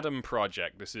 The Adam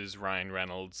Project. This is Ryan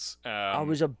Reynolds. I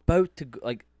was about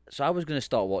to so I was going to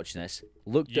start watching this.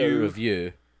 Looked at a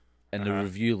review, and the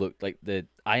review looked like the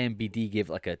IMDb gave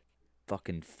like a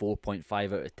fucking 4.5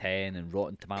 out of 10, and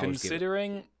Rotten Tomatoes.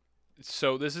 Considering,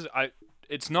 so this is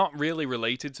it's not really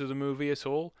related to the movie at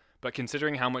all. But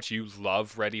considering how much you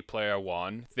love Ready Player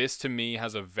One, this to me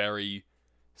has a very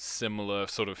similar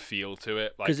sort of feel to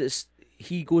it. Because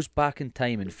he goes back in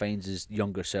time and finds his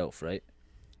younger self, right?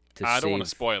 I don't want to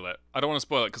spoil it.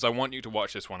 Because I want you to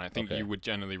watch this one. I think you would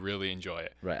generally really enjoy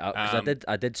it. Right, because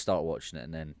I did start watching it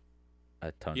and then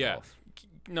I turned it off.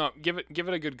 No, give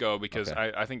it a good go because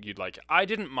I think you'd like it. I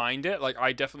didn't mind it. Like,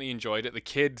 I definitely enjoyed it. The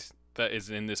kid that is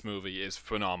in this movie is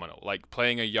phenomenal. Like,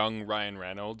 playing a young Ryan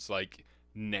Reynolds, like,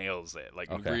 nails it. Like,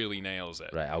 really nails it.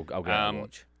 Right, I'll give it a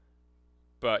watch.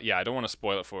 But yeah, I don't want to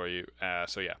spoil it for you.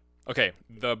 So yeah. Okay,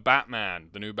 the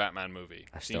new Batman movie.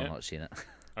 I've still not seen it.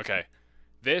 Okay.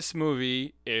 This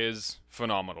movie is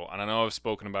phenomenal, and I know I've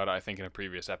spoken about it, I think, in a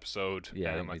previous episode.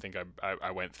 Yeah, I think I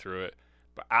went through it,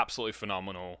 but absolutely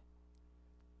phenomenal.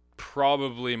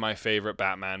 Probably my favorite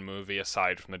Batman movie,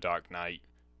 aside from The Dark Knight,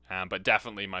 but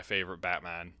definitely my favorite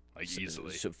Batman,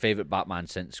 easily. So favorite Batman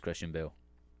since Christian Bale?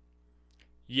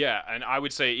 Yeah, and I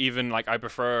would say even, I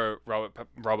prefer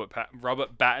Robert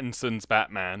Pattinson's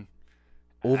Batman.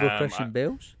 Over Christian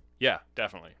Bale's? Yeah,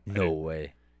 definitely. No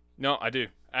way. No, I do.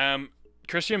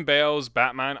 Christian Bale's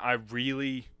Batman,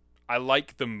 I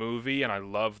like the movie, and I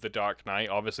love The Dark Knight,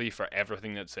 obviously, for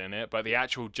everything that's in it, but the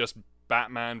actual just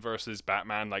Batman versus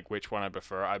Batman, which one I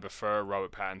prefer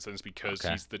Robert Pattinson's because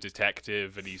he's the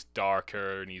detective, and he's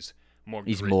darker, and he's more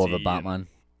He's gritty more of a Batman.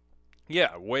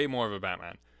 Yeah, way more of a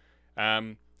Batman.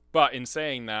 But in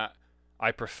saying that,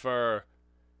 I prefer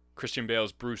Christian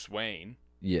Bale's Bruce Wayne,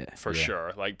 Yeah, for yeah.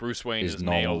 sure. Like Bruce Wayne His is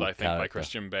nailed, normal I think, by character.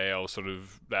 Christian Bale, sort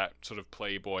of that sort of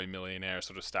playboy millionaire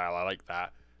sort of style. I like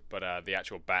that. But the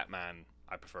actual Batman,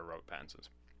 I prefer Robert Pattinson's.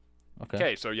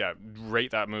 Okay, so yeah,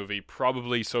 rate that movie.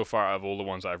 Probably so far out of all the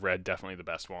ones I've read, definitely the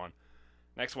best one.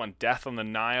 Next one, Death on the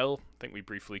Nile. I think we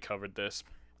briefly covered this.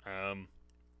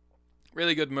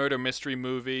 Really good murder mystery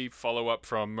movie. Follow up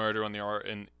from Murder on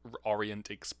the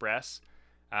Orient Express.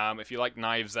 If you like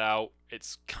Knives Out,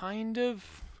 it's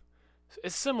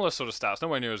similar sort of style. It's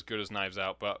nowhere near as good as Knives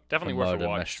Out, but definitely worth a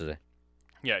watch. Mystery.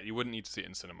 Yeah, you wouldn't need to see it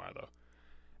in cinema though.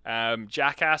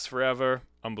 Jackass Forever,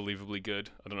 unbelievably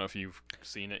good. I don't know if you've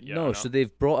seen it yet. No, so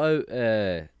they've brought out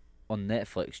on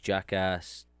Netflix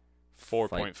Jackass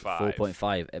 4.5.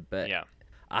 4.5. But yeah,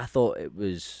 I thought it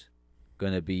was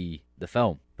gonna be the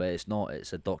film, but it's not.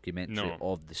 It's a documentary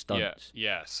of the stunts.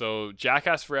 Yeah. So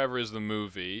Jackass Forever is the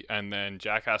movie, and then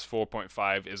Jackass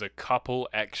 4.5 is a couple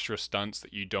extra stunts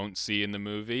that you don't see in the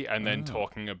movie, and then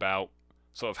talking about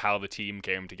sort of how the team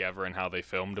came together and how they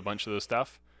filmed a bunch of the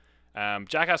stuff.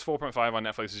 Jackass 4.5 on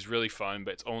Netflix is really fun,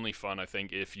 but it's only fun, I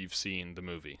think, if you've seen the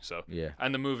movie. So yeah,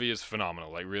 and the movie is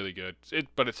phenomenal, like really good.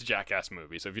 But it's a Jackass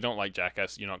movie, so if you don't like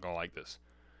Jackass, you're not gonna like this.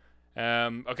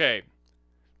 Okay,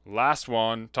 last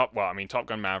one, Top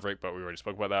Gun Maverick, but we already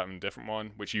spoke about that in a different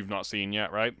one, which you've not seen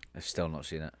yet, right? I've still not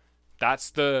seen it.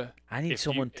 I need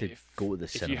someone to go to the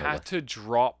cinema. If you had to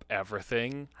drop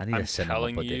everything, I'm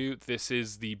telling you, this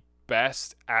is the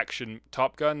best action.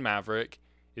 Top Gun Maverick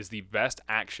is the best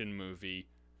action movie.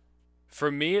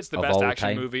 For me, it's the best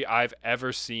action movie I've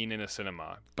ever seen in a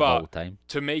cinema. But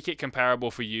to make it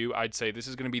comparable for you, I'd say this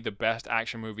is going to be the best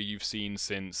action movie you've seen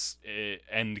since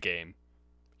Endgame.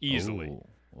 Easily. Ooh.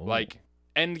 Like,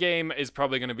 Endgame is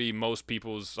probably going to be most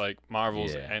people's, like,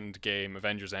 Marvel's Endgame,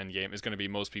 Avengers Endgame is going to be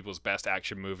most people's best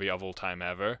action movie of all time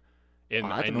ever. I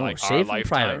don't know. Like, Saving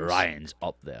Private Ryan's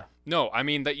up there. No, I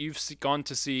mean that you've gone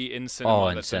to see in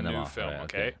cinema. That's a new film, right,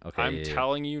 okay? I'm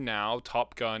telling you now,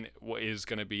 Top Gun is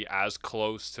going to be as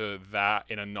close to that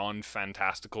in a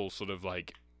non-fantastical sort of,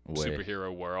 like,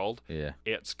 superhero world. Yeah.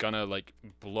 It's going to, like,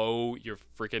 blow your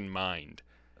freaking mind.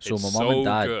 So it's my mum and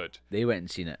dad, good. They went and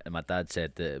seen it, and my dad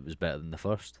said that it was better than the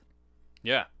first.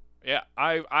 Yeah. Yeah,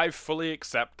 I fully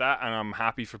accept that, and I'm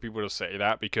happy for people to say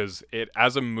that, because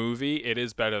as a movie, it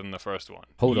is better than the first one.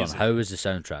 Hold on, how is the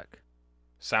soundtrack?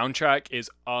 Soundtrack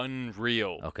is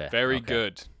unreal. Okay. Very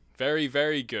good. Very,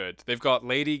 very good. They've got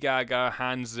Lady Gaga,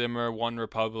 Hans Zimmer, One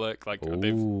Republic. Like,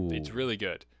 it's really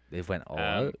good. They've went all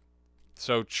out.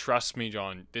 So trust me,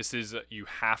 John, you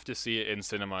have to see it in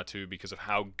cinema too, because of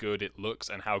how good it looks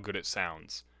and how good it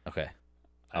sounds. Okay.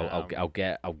 I'll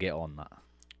get on that.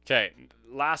 Okay,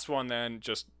 last one then,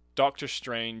 just Doctor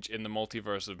Strange in the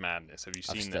Multiverse of Madness. Have you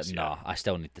seen this yet? No, I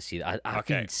still need to see that. I've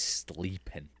been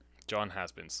sleeping. John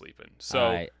has been sleeping.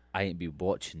 So I ain't been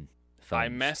watching films. I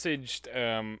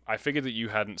messaged, I figured that you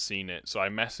hadn't seen it, so I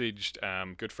messaged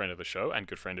good friend of the show and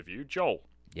good friend of you, Joel.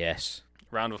 Yes.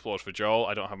 Round of applause for Joel.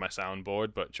 I don't have my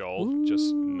soundboard, but Joel,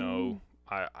 just know,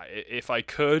 if I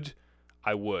could,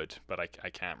 I would, but I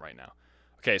can't right now.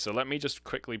 Okay, so let me just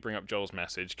quickly bring up Joel's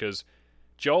message, because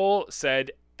Joel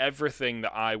said everything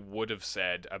that I would have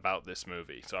said about this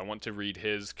movie. So I want to read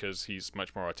his, because he's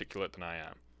much more articulate than I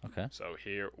am. Okay. So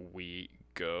here we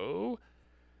go.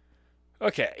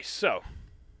 Okay, so,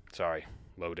 sorry.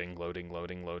 Loading.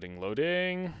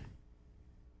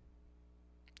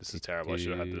 This is terrible. I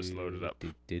should have had this loaded up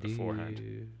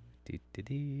beforehand.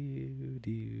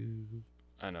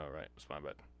 I know, right? It's my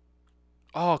bad.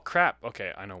 Oh, crap.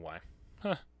 Okay, I know why.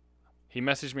 Huh. He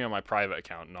messaged me on my private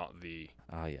account, not the...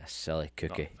 Oh, yeah, silly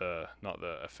cookie. Not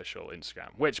the official Instagram.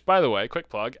 Which, by the way, quick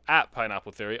plug, at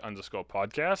Pineapple Theory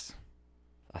 _podcast.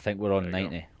 I think we're on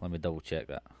 90. Go. Let me double check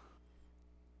that.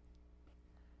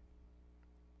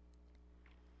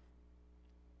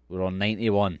 We're on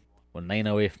 91. We're 9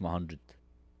 away from 100.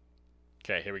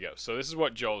 Okay, here we go. So this is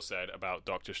what Joel said about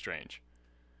Doctor Strange.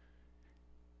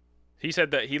 He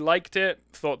said that he liked it,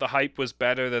 thought the hype was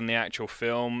better than the actual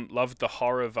film, loved the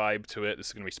horror vibe to it. This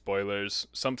is going to be spoilers.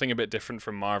 Something a bit different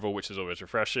from Marvel, which is always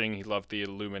refreshing. He loved the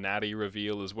Illuminati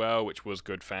reveal as well, which was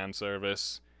good fan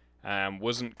service.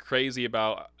 Wasn't crazy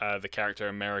about the character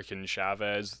American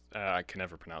Chavez. I can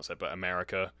never pronounce it, but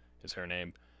America is her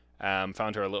name.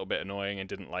 Found her a little bit annoying and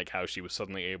didn't like how she was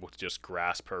suddenly able to just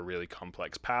grasp her really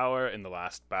complex power in the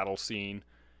last battle scene.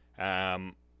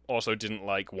 Also didn't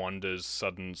like Wanda's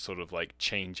sudden sort of like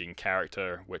changing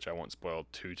character, which I won't spoil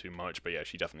too much, but yeah,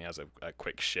 she definitely has a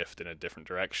quick shift in a different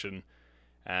direction.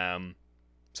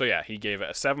 So yeah, he gave it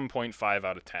a 7.5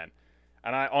 out of 10.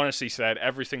 And I honestly said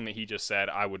everything that he just said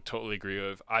I would totally agree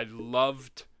with. I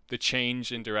loved the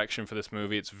change in direction for this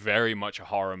movie. It's very much a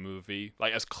horror movie,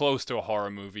 like as close to a horror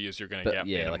movie as you're gonna get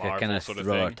in a like Marvel a kind of sort of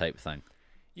thriller thing. type thing.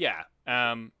 Yeah,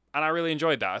 and I really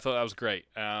enjoyed that. I thought that was great.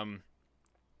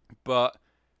 But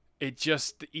it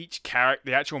just each character,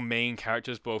 the actual main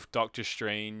characters, both Doctor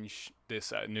Strange,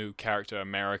 this new character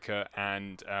America,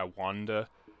 and Wanda,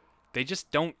 they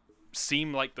just don't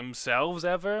seem like themselves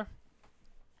ever.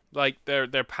 Like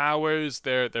their powers,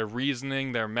 their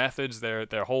reasoning, their methods,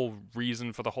 their whole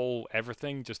reason for the whole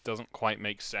everything just doesn't quite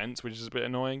make sense, which is a bit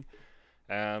annoying.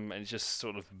 And it's just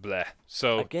sort of bleh.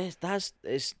 So I guess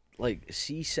it's like,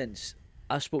 see, since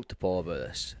I spoke to Paul about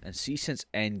this, and see, since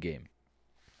Endgame,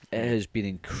 it has been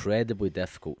incredibly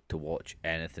difficult to watch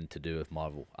anything to do with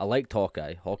Marvel. I liked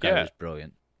Hawkeye. Hawkeye was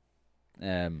brilliant.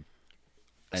 And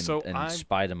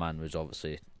Spider-Man was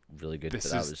obviously really good, but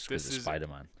that was because of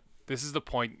Spider-Man. This is the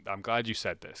point. I'm glad you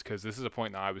said this, because this is a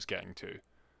point that I was getting to.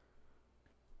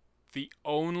 The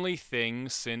only thing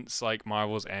since like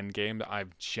Marvel's Endgame that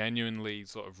I've genuinely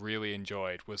sort of really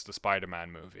enjoyed was the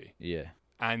Spider-Man movie. Yeah.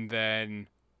 And then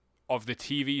of the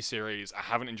TV series, I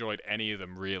haven't enjoyed any of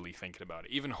them really, thinking about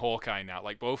it. Even Hawkeye now,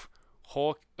 like both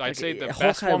I'd say the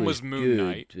best one was Moon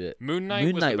Knight. Moon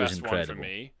Knight was the best one for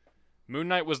me. Moon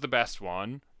Knight was the best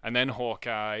one, and then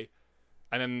Hawkeye,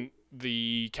 and then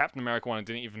the Captain America one.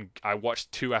 I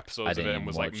watched 2 episodes of it and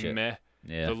was like meh.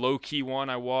 Yeah. The Loki one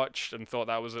I watched and thought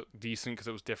that was decent because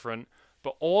it was different.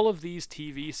 But all of these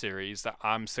TV series that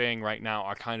I'm saying right now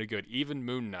are kind of good. Even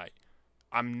Moon Knight,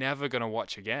 I'm never gonna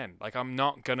watch again. Like, I'm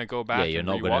not gonna go back. Yeah, you're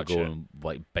not gonna go and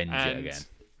like binge it again.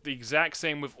 The exact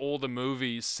same with all the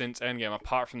movies since Endgame,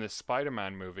 apart from this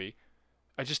Spider-Man movie.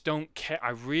 I just don't care.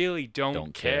 I really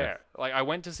don't care. Like, I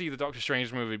went to see the Doctor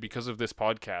Strange movie because of this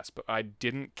podcast, but I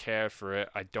didn't care for it.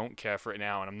 I don't care for it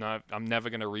now, and I'm never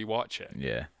gonna rewatch it.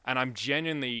 Yeah. And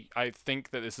I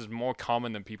think that this is more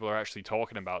common than people are actually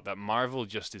talking about. That Marvel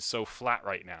just is so flat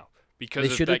right now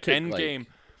because of like Endgame.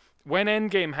 When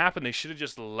Endgame happened, they should have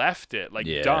just left it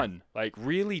done, like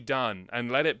really done, and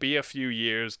let it be a few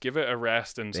years, give it a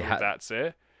rest, and that's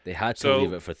it. They had to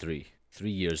leave it for 3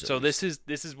 years. So this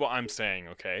is what I'm saying,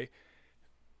 okay?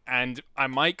 And I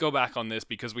might go back on this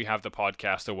because we have the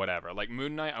podcast or whatever. Like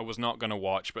Moon Knight, I was not gonna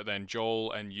watch, but then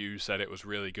Joel and you said it was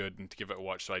really good and to give it a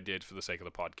watch, so I did for the sake of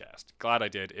the podcast. Glad I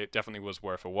did. It definitely was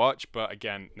worth a watch, but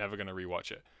again, never gonna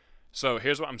rewatch it. So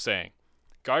here's what I'm saying.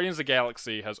 Guardians of the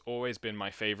Galaxy has always been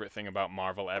my favorite thing about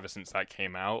Marvel ever since that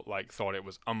came out. Like, thought it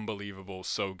was unbelievable,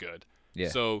 so good. Yeah.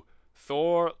 So,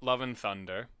 Thor: Love and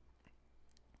Thunder,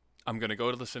 I'm going to go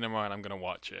to the cinema and I'm going to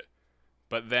watch it.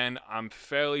 But then I'm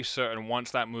fairly certain once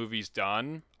that movie's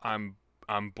done, I'm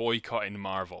boycotting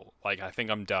Marvel. Like, I think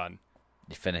I'm done.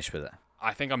 You finished with it?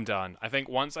 I think I'm done. I think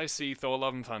once I see Thor: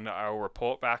 Love and Thunder, I'll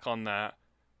report back on that.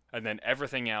 And then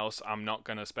everything else, I'm not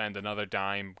going to spend another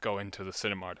dime going to the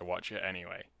cinema to watch it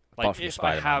anyway. Like, apart from the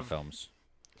Spider-Man films.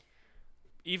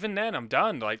 Even then, I'm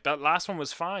done. Like, that last one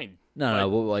was fine. No,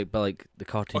 but the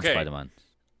cartoon Spider-Man.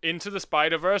 Into the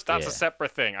Spider-Verse, that's a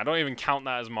separate thing. I don't even count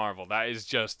that as Marvel. That is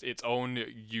just its own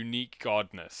unique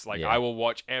godness. Like, I will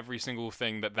watch every single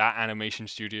thing that animation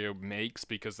studio makes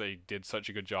because they did such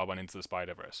a good job on Into the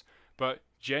Spider-Verse. But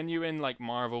genuine, like,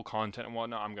 Marvel content and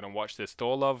whatnot, I'm going to watch this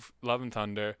Thor: Love and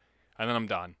Thunder, and then I'm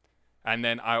done. And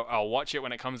then I'll watch it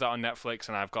when it comes out on Netflix,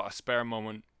 and I've got a spare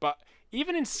moment. But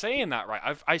even in saying that,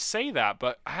 right, I say that,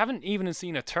 but I haven't even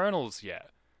seen Eternals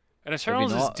yet. And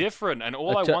Eternals is different, and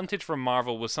all I wanted from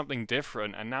Marvel was something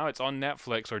different, and now it's on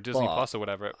Netflix or Disney Plus or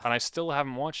whatever, and I still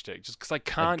haven't watched it, just because I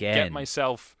can't get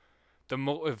myself the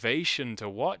motivation to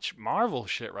watch Marvel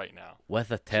shit right now.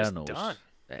 With Eternals,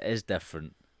 it is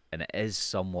different, and it is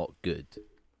somewhat good,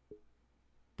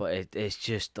 but it's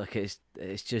just like it's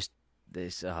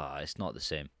not the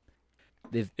same.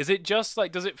 Is it just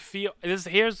like, does it feel?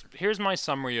 Here's my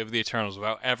summary of the Eternals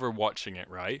without ever watching it.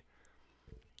 Right?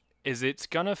 Is it's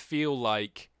gonna feel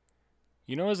like,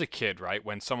 you know, as a kid, right,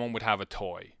 when someone would have a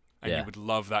toy and you would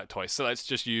love that toy. So let's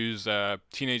just use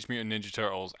Teenage Mutant Ninja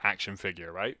Turtles action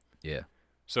figure, right? Yeah.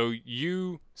 So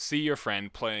you see your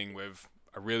friend playing with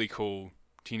a really cool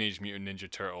Teenage Mutant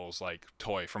Ninja Turtles like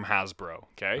toy from Hasbro,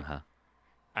 okay? Uh-huh.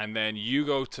 And then you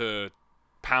go to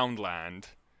Poundland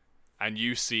and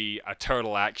you see a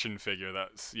turtle action figure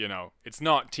that's, you know, it's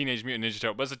not Teenage Mutant Ninja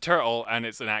Turtle, but it's a turtle and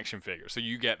it's an action figure. So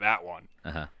you get that one.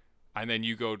 Uh-huh. And then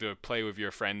you go to play with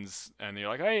your friends and you're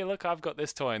like, hey, look, I've got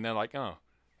this toy. And they're like, oh,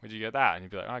 where'd you get that? And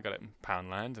you'd be like, oh, I got it in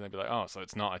Poundland. And they'd be like, oh, so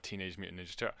it's not a Teenage Mutant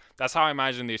Ninja Turtle. That's how I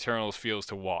imagine the Eternals feels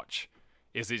to watch.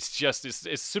 It's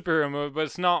superhero movie, but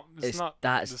it's not the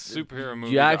superhero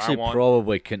movie. You actually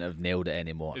probably couldn't have nailed it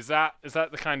anymore. Is that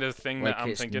the kind of thing like, that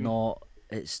I'm thinking?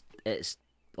 It's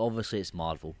obviously it's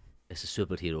Marvel. it's a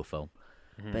superhero film,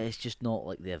 but it's just not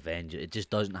like the Avengers. It just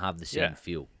doesn't have the same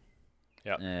feel.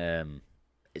 Yeah.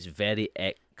 It's very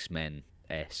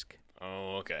X-Men-esque.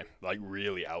 Oh, okay. Like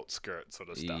really outskirt sort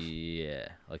of stuff. Yeah,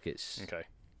 like it's okay.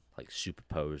 Like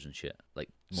superpowers and shit. Like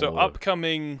so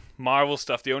upcoming Marvel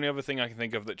stuff. The only other thing I can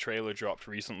think of that trailer dropped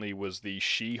recently was the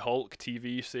She-Hulk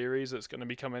TV series that's going to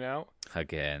be coming out.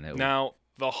 Again, now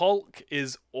the Hulk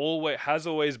has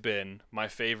always been my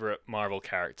favorite Marvel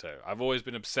character. I've always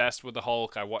been obsessed with the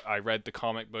Hulk. I read the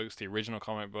comic books, the original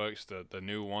comic books, the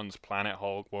new ones, Planet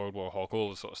Hulk, World War Hulk, all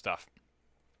this sort of stuff.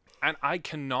 And I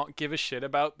cannot give a shit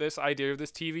about this idea of this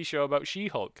TV show about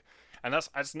She-Hulk. And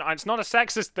it's not a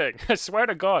sexist thing. I swear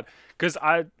to God. Because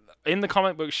in the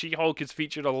comic book, She-Hulk is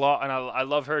featured a lot, and I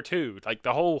love her too. Like,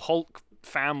 the whole Hulk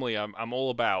family I'm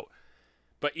all about.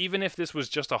 But even if this was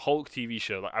just a Hulk TV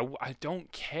show, like I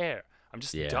don't care. I'm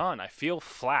just done. I feel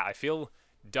flat. I feel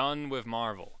done with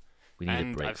Marvel. We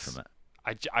need a break from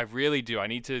it. I really do. I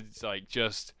need to, like,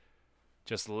 just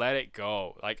let it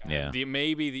go. Like,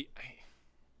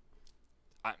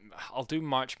 I'll do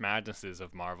March Madnesses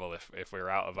of Marvel if we're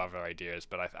out of other ideas,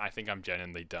 but I think I'm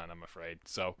genuinely done, I'm afraid.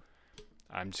 So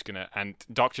I'm just gonna, and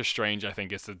Doctor Strange I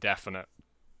think is the definite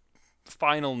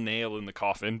final nail in the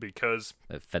coffin because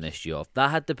it finished you off.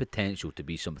 That had the potential to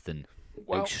be something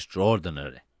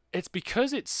extraordinary. It's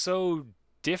because it's so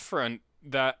different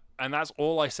and that's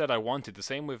all I said I wanted. The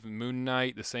same with Moon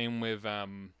Knight, the same with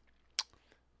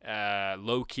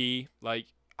Loki. Like,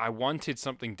 I wanted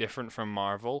something different from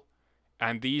Marvel.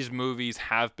 And these movies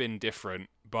have been different,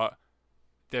 but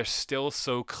they're still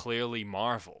so clearly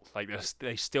Marvel. Like,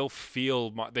 they still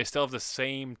they still have the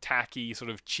same tacky,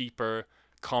 sort of cheaper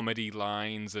comedy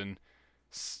lines and,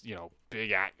 you know,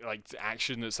 big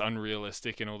action that's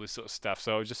unrealistic and all this sort of stuff.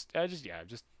 So just a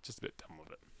bit done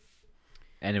with it.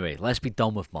 Anyway, let's be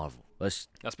done with Marvel. Let's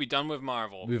be done with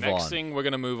Marvel. Next thing we're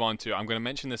going to move on to, I'm going to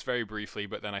mention this very briefly,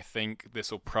 but then I think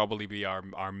this will probably be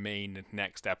our main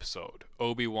next episode.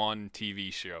 Obi-Wan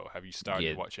TV show. Have you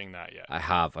started watching that yet? I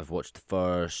have. I've watched the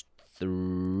first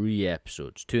 3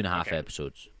 episodes, 2.5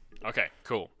 episodes. Okay,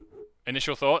 cool.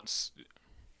 Initial thoughts?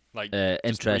 Like,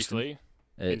 interesting. Briefly?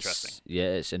 Interesting.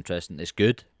 Yeah, it's interesting. It's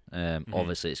good.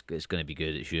 Obviously, it's going to be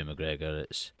good. It's Ewan McGregor.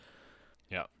 It's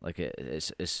like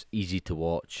it's easy to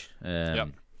watch.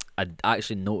 I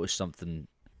actually noticed something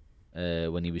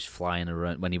when he was flying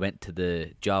around, when he went to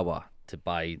the Jawa to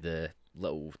buy the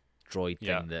little droid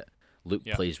thing that Luke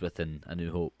plays with in A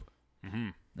New Hope.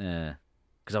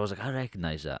 Because I was like, I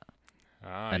recognise that.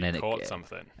 And then caught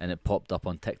something. And it popped up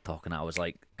on TikTok, and I was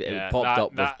like, it popped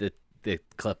up with the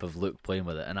clip of Luke playing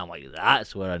with it, and I'm like,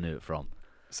 that's where I knew it from.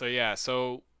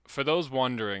 So for those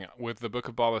wondering, with the Book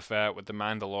of Boba Fett, with the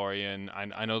Mandalorian,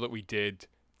 I know that we did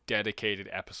dedicated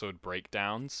episode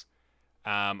breakdowns,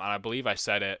 and I believe I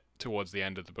said it towards the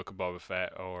end of the Book of Boba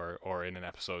Fett or in an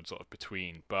episode sort of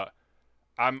between. But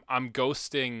I'm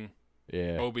ghosting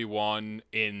Obi-Wan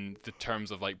in the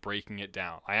terms of, like, breaking it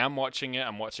down. I am watching it.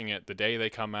 I'm watching it the day they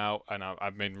come out, and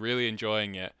I've been really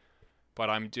enjoying it. But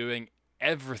I'm doing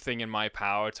everything in my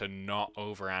power to not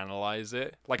overanalyze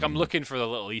it. Like, I'm looking for the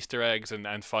little Easter eggs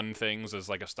and fun things as,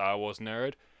 like, a Star Wars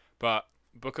nerd. But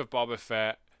Book of Boba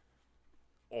Fett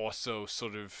also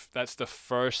sort of, that's the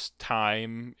first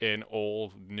time in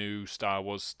all new Star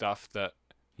Wars stuff that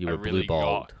you were really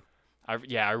blue-balled.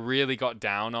 I really got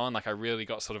down on, like, I really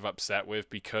got sort of upset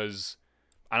with, because,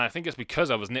 and I think it's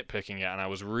because I was nitpicking it and I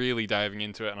was really diving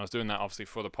into it, and I was doing that obviously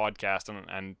for the podcast,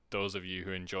 and those of you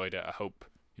who enjoyed it, I hope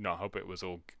it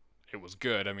was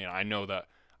good. I mean, I know that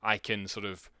I can sort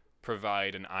of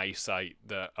provide an eyesight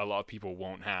that a lot of people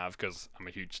won't have because I'm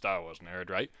a huge Star Wars nerd,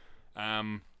 right?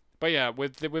 But yeah,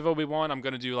 with Obi-Wan, I'm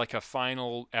going to do like a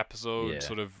final episode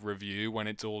sort of review when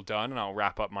it's all done, and I'll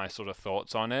wrap up my sort of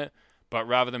thoughts on it. But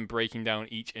rather than breaking down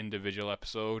each individual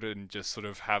episode and just sort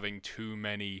of having too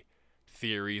many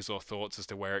theories or thoughts as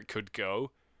to where it could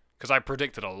go, because I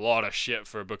predicted a lot of shit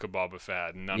for Book of Boba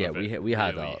Fett, and none of it we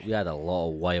had a lot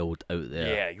of wild out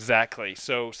there. Yeah, exactly.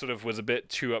 So sort of was a bit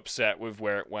too upset with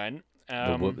where it went.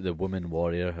 The woman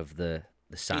warrior of the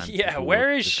sand. Yeah,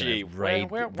 where is she? Why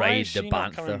is she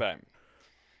not coming back?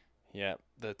 Yeah,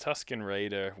 the Tusken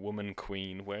Raider, woman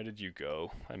queen. Where did you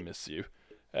go? I miss you.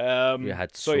 We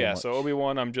had so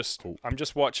Obi-Wan, I'm just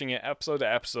watching it episode to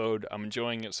episode. I'm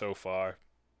enjoying it so far.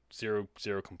 Zero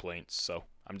complaints. So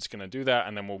I'm just gonna do that,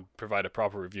 and then we'll provide a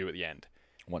proper review at the end.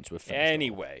 Once we're finished.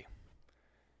 Anyway,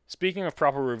 speaking of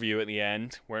proper review at the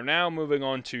end, we're now moving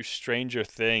on to Stranger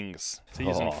Things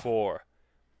season 4.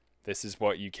 This is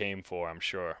what you came for, I'm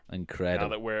sure. Incredible. Now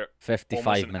that we're 55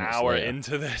 almost an minutes hour later.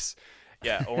 into this.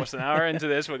 Yeah, almost an hour into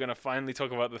this, we're going to finally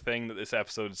talk about the thing that this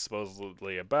episode is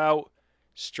supposedly about.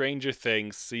 Stranger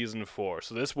Things Season 4.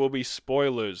 So this will be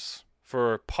spoilers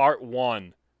for Part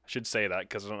 1. I should say that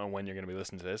because I don't know when you're going to be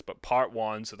listening to this, but Part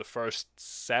 1, so the first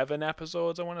 7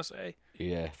 episodes, I want to say.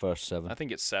 Yeah, first 7. I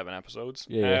think it's 7 episodes.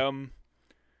 Yeah.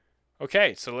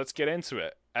 Okay, so let's get into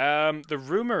it. The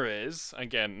rumor is,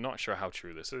 again, not sure how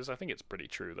true this is. I think it's pretty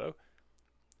true, though.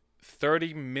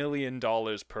 $30 million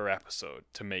per episode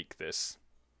to make this.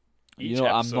 You know,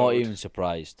 I'm not even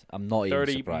surprised. I'm not even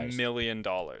surprised. $30 million.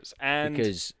 And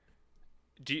because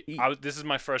this is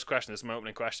my first question. This is my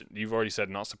opening question. You've already said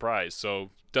not surprised.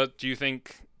 So do you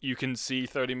think you can see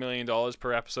 $30 million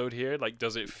per episode here? Like,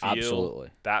 does it feel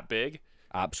that big?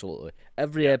 Absolutely.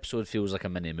 Every episode feels like a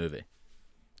mini movie.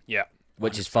 Yeah. 100%.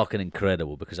 Which is fucking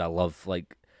incredible because I love,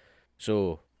 like...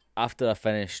 So, after I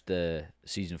finished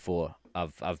season 4,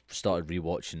 I've started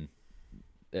rewatching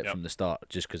it from the start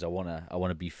just because I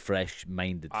wanna be fresh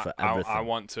minded for everything. I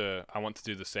want to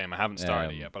do the same. I haven't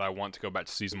started it yet, but I want to go back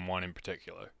to season 1 in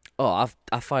particular. Oh,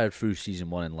 I fired through season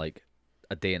 1 in like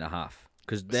a day and a half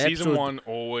because season 1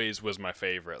 always was my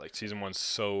favorite. Like season 1's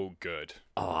so good.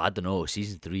 Oh, I don't know.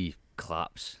 Season 3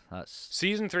 claps.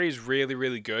 Season 3 is really,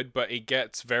 really good, but it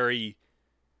gets very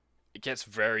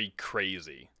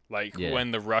crazy. Like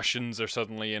when the Russians are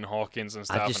suddenly in Hawkins and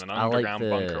stuff, and an underground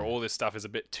bunker, all this stuff is a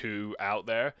bit too out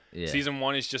there. Yeah. Season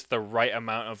 1 is just the right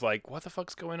amount of like, what the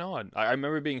fuck's going on? I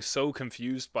remember being so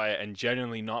confused by it and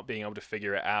genuinely not being able to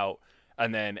figure it out,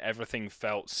 and then everything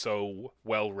felt so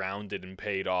well-rounded and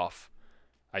paid off.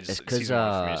 Season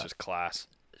 1 for me is just class.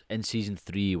 In season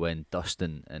 3, when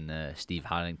Dustin and Steve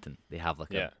Harrington, they have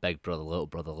like a big brother,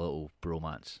 little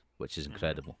bromance, which is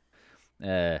incredible.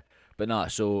 But no,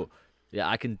 so... Yeah,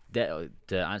 I can to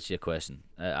answer your question.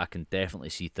 I can definitely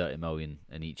see 30 million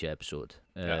in each episode.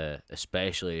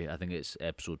 Especially, I think it's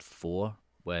episode 4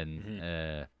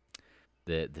 when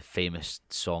the famous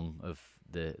song of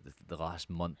the last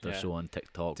month or so on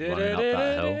TikTok, running up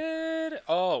that hill.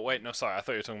 Oh wait, no, sorry. I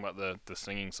thought you were talking about the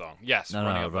singing song. Yes,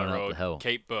 running up that road. Up the hill.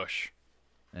 Kate Bush.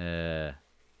 Right.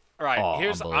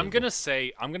 I'm gonna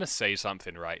say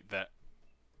something right that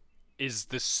is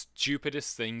the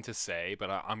stupidest thing to say, but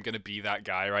I'm gonna be that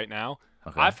guy right now.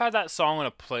 Okay. I've had that song on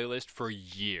a playlist for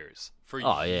years.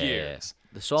 Years.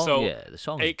 The song.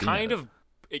 It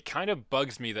kind of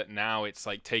bugs me that now it's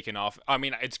like taken off. I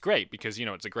mean, it's great because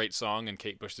it's a great song and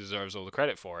Kate Bush deserves all the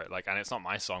credit for it. Like, and it's not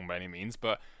my song by any means,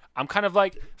 but I'm kind of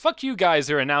like, fuck you guys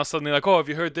who are now suddenly like, oh, have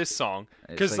you heard this song?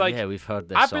 Because yeah, we've heard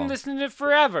this. I've been listening to it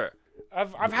forever.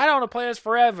 I've had it on a playlist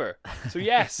forever. So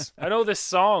yes, I know this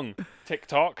song.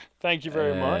 TikTok. Thank you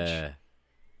very much.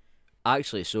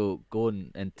 Actually, so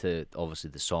going into obviously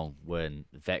the song when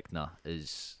Vecna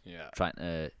is trying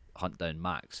to hunt down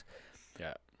Max.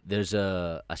 Yeah. There's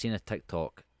I seen a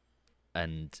TikTok,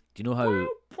 and do you know how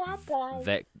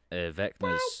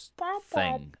Vecna's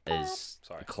thing is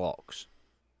the clocks?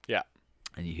 Yeah.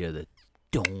 And you hear the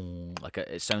dong, like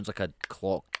it sounds like a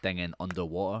clock dinging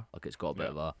underwater, like it's got a bit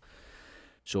of a.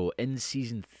 So in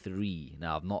season 3,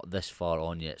 now I'm not this far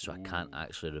on yet, so I can't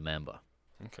actually remember.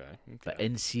 Okay. But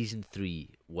in season 3,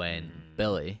 when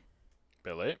Billy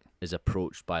is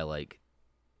approached by like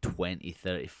 20,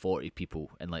 30, 40 people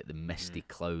in like the misty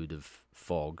cloud of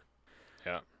fog.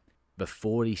 Yeah.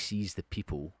 Before he sees the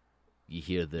people, you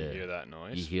hear that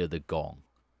noise. You hear the gong.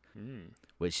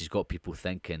 Which has got people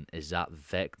thinking, is that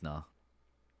Vecna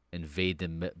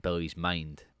invading Billy's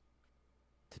mind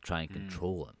to try and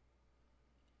control him?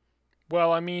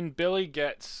 Well, I mean, Billy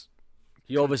gets.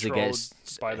 He obviously gets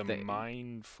by the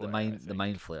mind flare. The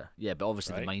mind flare, yeah, but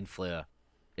obviously the mind flare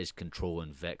is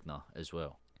controlling Vecna as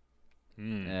well.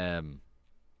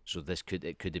 So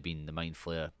it could have been the mind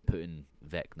flare putting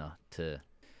Vecna to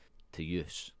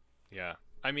use. Yeah,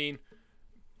 I mean,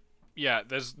 yeah,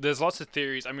 there's lots of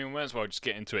theories. I mean, we might as well just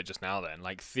get into it just now then.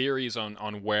 Like theories on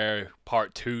where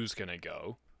part 2's gonna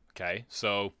go. Okay,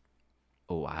 so.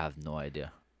 Oh, I have no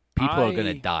idea. People are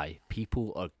gonna die.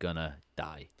 People are gonna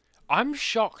die. I'm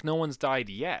shocked no one's died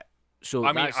yet. So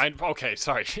I mean, okay,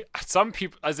 sorry. Some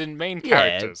people, as in main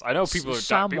characters, I know people are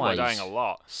dying a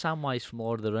lot. Samwise from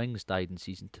Lord of the Rings died in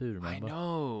season 2. Remember? I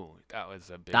know that was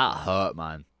a big. That hurt,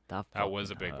 man. That was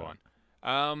a big one.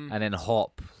 And then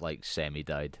Hop semi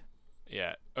died.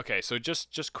 Yeah. Okay. So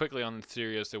just quickly on the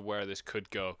theory as to where this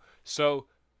could go. So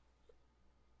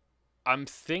I'm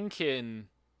thinking.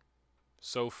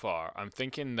 So far, I'm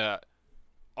thinking that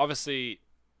obviously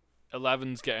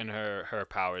 11's getting her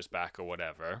powers back or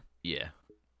whatever. Yeah.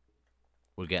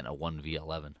 We're getting a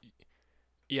 1v11.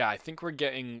 Yeah, I think we're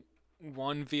getting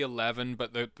 1v11,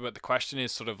 but the question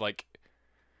is sort of like,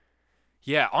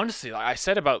 Yeah, honestly, like I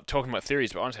said about talking about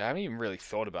theories, but honestly, I haven't even really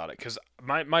thought about it because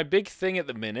my big thing at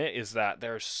the minute is that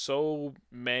there are so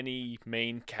many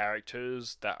main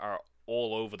characters that are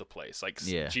all over the place, like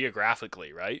Yeah.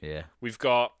 geographically, right? Yeah. We've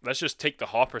got, let's just take the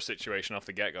Hopper situation off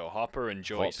the get go. Hopper and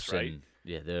Joyce, Hops right?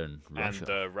 they're in Russia. And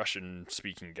the Russian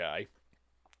speaking guy,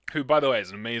 who, by the way, is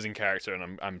an amazing character,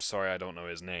 and I'm sorry I don't know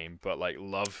his name, but like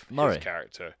love Murray. his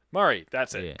character. Murray,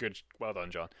 that's it. Yeah. Good, well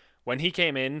done, John. When he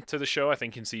came into the show, I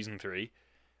think in season 3,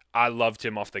 I loved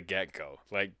him off the get go.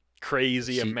 Like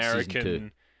crazy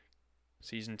American.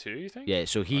 Season 2, you think? Yeah,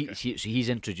 so he's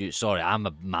introduced. Sorry, I'm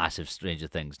a massive Stranger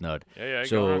Things nerd. Yeah.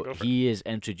 So go for he is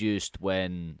introduced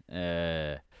when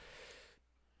the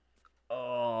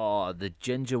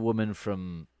ginger woman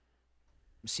from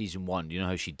season 1. You know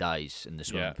how she dies in the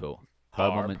swimming pool. Her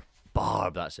Barb. mum and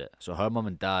Barb. That's it. So her mum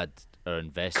and dad are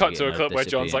investigating. Cut to a clip where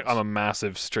John's like, "I'm a disappearance.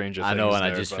 massive Stranger Things." I know, and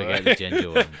nerd, I just by the forget way. the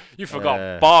ginger one. You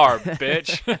forgot Barb,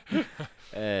 bitch.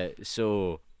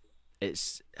 So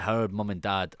it's her mum and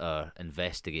dad are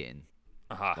investigating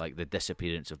like the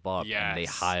disappearance of Barb, and they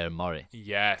hire Murray.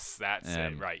 Yes, that's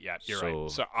it. Right, yeah, you're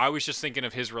right. So I was just thinking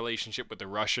of his relationship with the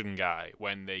Russian guy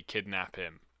when they kidnap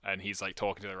him, and he's like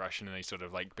talking to the Russian, and he sort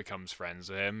of like becomes friends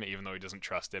with him, even though he doesn't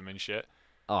trust him and shit.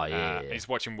 Oh yeah, And he's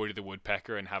watching Woody the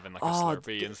Woodpecker and having like a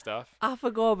Slurpee and stuff. I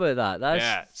forgot about that.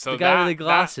 That's so the guy with the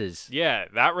glasses.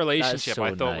 That relationship so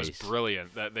I thought was nice.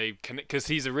 brilliant. That they because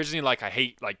he's originally like,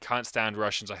 can't stand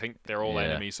Russians. I think they're all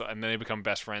enemies. So, and then they become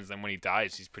best friends. Then when he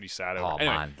dies, he's pretty sad. Anyway,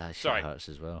 Man, that shit hurts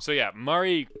as well. So yeah,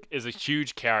 Murray is a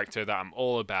huge character that I'm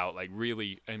all about. Like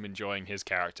really, I'm enjoying his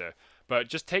character. But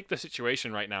just take the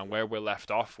situation right now where we're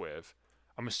left off with.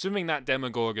 I'm assuming that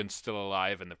Demogorgon's still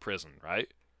alive in the prison,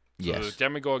 right? So yes. the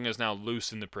Demogorgon is now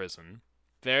loose in the prison.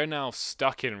 They're now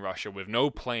stuck in Russia with no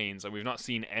planes, and we've not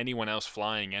seen anyone else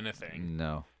flying anything.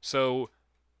 No. So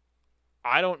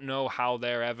I don't know how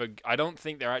I don't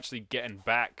think they're actually getting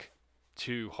back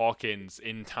to Hawkins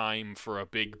in time for a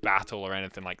big battle or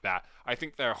anything like that. I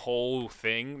think their whole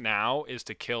thing now is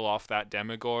to kill off that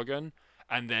Demogorgon,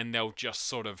 and then they'll just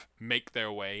sort of make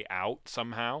their way out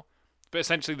somehow. But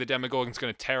essentially, the Demogorgon's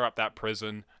going to tear up that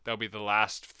prison. They'll be the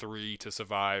last 3 to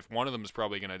survive. One of them is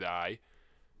probably going to die.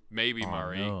 Maybe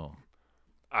Murray. No.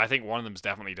 I think one of them's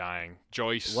definitely dying.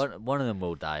 Joyce. One of them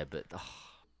will die, but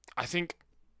I think.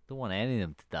 Don't want any of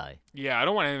them to die. Yeah, I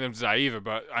don't want any of them to die either.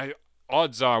 But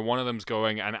odds are one of them's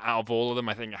going, and out of all of them,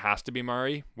 I think it has to be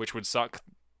Murray, which would suck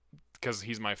because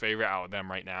he's my favorite out of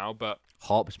them right now. But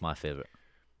Hop's my favorite.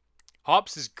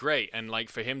 Hops is great, and like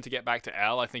for him to get back to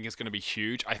L, I think is going to be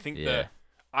huge. I think that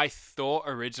I thought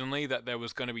originally that there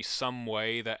was going to be some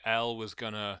way that L was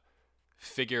going to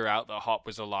figure out that Hop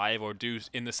was alive, or do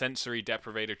in the sensory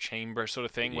deprivator chamber sort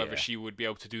of thing, whether she would be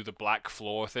able to do the black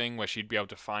floor thing where she'd be able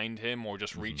to find him or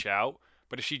just reach out.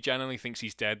 But if she genuinely thinks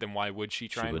he's dead, then why would she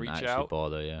try and reach out?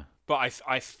 Bother, yeah. But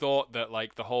I thought that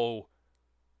like the whole,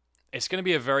 it's going to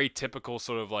be a very typical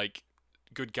sort of like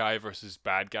good guy versus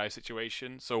bad guy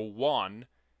situation. So one,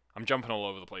 I'm jumping all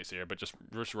over the place here, but just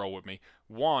roll with me.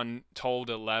 One told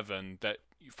 11 that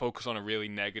you focus on a really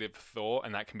negative thought,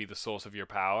 and that can be the source of your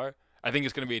power. I think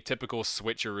it's going to be a typical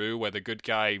switcheroo where the good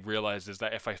guy realizes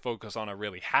that if I focus on a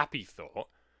really happy thought,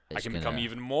 I can become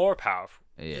even more powerful.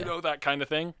 Yeah. You know, that kind of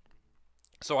thing.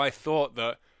 So I thought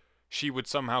that she would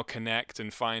somehow connect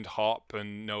and find Hop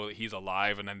and know that he's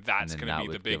alive, and then that's going to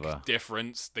be the big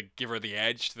difference, give her the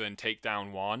edge to then take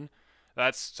down one.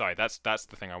 That's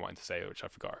the thing I wanted to say, which I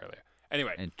forgot earlier.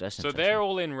 Anyway, so they're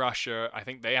all in Russia. I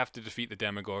think they have to defeat the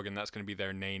Demogorgon. That's going to be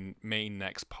their main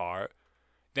next part.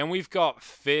 Then we've got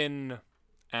Finn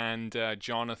and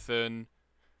Jonathan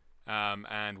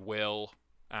and Will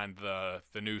and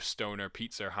the new stoner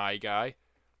Pizza High guy.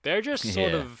 They're just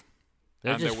sort of...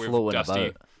 They're just floating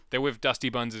about. They're with Dusty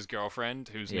Buns' girlfriend,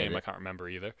 whose name I can't remember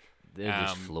either. They're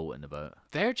just floating about.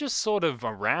 They're just sort of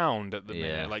around at the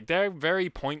minute. Like, they're very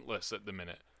pointless at the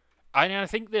minute. I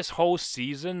think this whole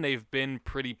season, they've been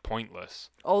pretty pointless.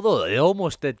 Although, they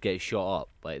almost did get shot up.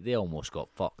 Like, they almost got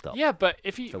fucked up. Yeah, but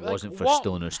if it wasn't for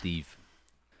Stoner Steve.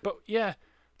 But, yeah,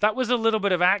 that was a little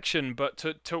bit of action, but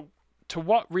to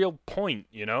what real point,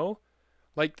 you know?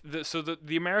 Like,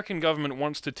 the American government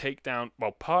wants to take down...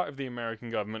 Well, part of the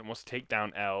American government wants to take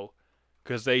down Elle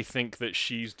because they think that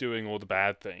she's doing all the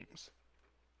bad things.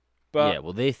 But, yeah,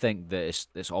 well, they think that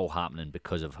it's all happening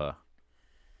because of her.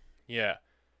 Yeah.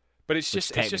 But it's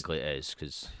just... Technically it is,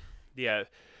 because... Yeah.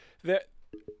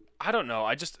 I don't know.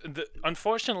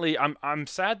 Unfortunately, I'm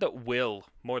sad that Will,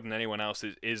 more than anyone else,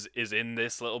 is in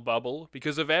this little bubble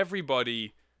because of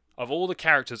everybody... Of all the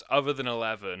characters other than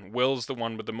 11, Will's the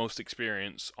one with the most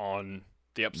experience on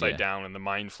the Upside Down and the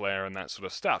Mind Flare and that sort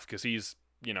of stuff, because he's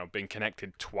been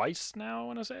connected twice now, I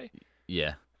want to say.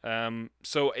 Yeah.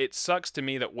 So it sucks to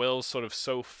me that Will's sort of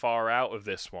so far out of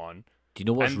this one. Do you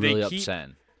know what's really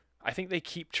upsetting? I think they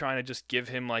keep trying to just give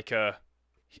him like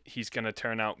he's gonna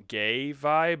turn out gay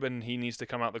vibe, and he needs to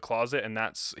come out the closet, and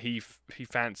that's he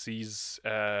fancies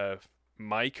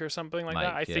Mike or something like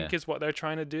that. I think is what they're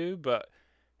trying to do, but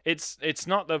it's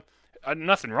not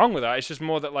nothing wrong with that. It's just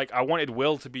more that like I wanted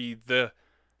Will to be the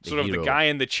sort of the guy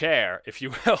in the chair, if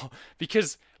you will,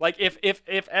 because like if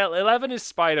 11 is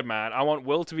Spider-Man, I want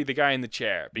Will to be the guy in the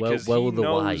chair because Will he the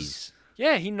knows. wise.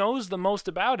 Yeah, he knows the most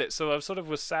about it, so I sort of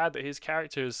was sad that his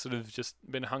character has sort of just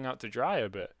been hung out to dry a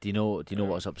bit. Do you know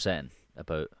what's upsetting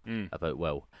about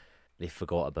Will? They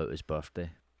forgot about his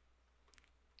birthday.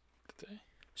 Did they?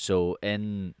 So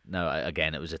now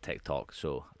again, it was a TikTok,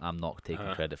 so I'm not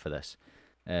taking credit for this.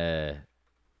 I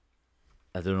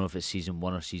don't know if it's season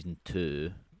 1 or season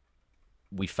 2.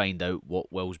 We find out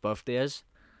what Will's birthday is,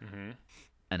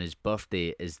 and his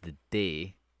birthday is the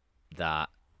day that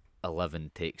 11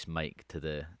 takes Mike to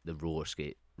the roller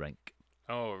skate rink.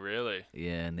 Oh, really?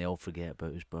 Yeah, and they all forget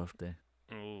about his birthday.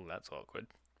 Oh, that's awkward.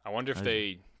 I wonder if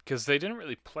because they didn't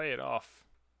really play it off.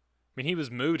 I mean, he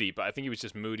was moody, but I think he was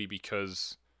just moody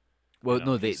because. Well,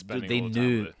 no, they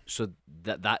knew, so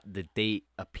that the date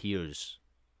appears,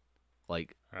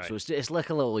 like right. So it's like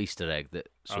a little Easter egg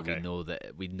okay.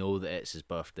 we know that it's his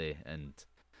birthday, and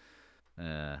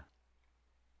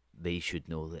they should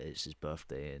know that it's his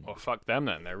birthday. And well, fuck them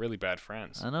then. They're really bad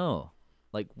friends. I know.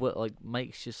 Like what? Like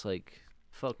Mike's just like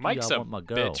fuck. Mike's I want my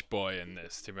girl. Bitch boy in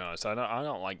this. To be honest, I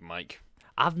don't like Mike.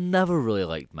 I've never really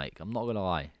liked Mike. I'm not gonna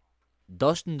lie.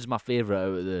 Dustin's my favorite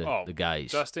out of the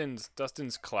guys.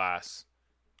 Dustin's class.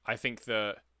 I think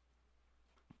of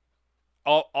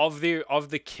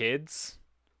the kids,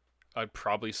 I'd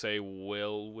probably say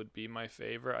Will would be my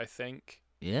favorite. I think.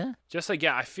 Yeah. Just like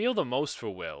I feel the most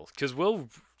for Will because Will's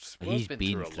been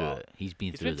through a lot. He's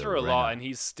been through a lot, and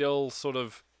he's still sort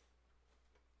of.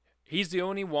 He's the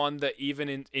only one that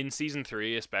even in season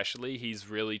 3 especially, he's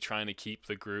really trying to keep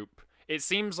the group. It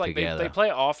seems like they play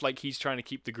it off like he's trying to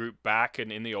keep the group back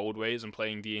and in the old ways and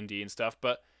playing D&D and stuff,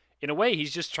 but in a way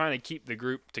he's just trying to keep the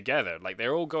group together. Like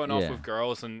they're all going off with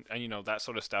girls and that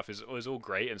sort of stuff is all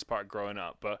great and it's part of growing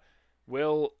up, but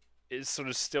Will is sort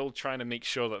of still trying to make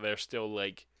sure that they're still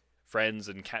like friends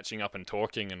and catching up and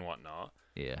talking and whatnot.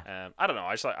 Yeah. I don't know.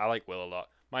 I like Will a lot.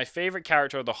 My favorite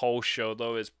character of the whole show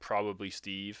though is probably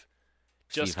Steve.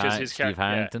 Just because Steve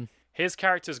Harrington. His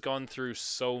character's gone through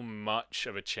so much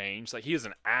of a change. Like he is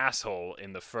an asshole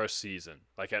in the first season.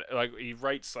 Like he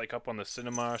writes like up on the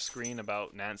cinema screen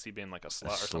about Nancy being like a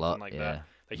slut or something like that.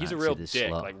 Like he's a real dick,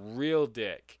 slut. like real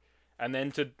dick. And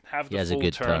then to have the full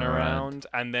turnaround,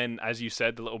 and then as you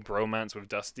said, the little bromance with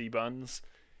Dusty Buns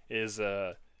is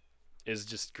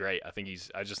just great.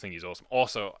 I just think he's awesome.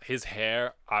 Also, his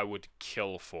hair, I would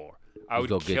kill for. I would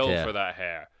kill for that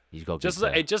hair. He's got good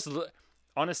hair.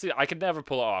 Honestly, I could never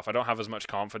pull it off. I don't have as much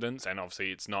confidence, and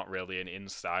obviously it's not really an in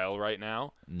style right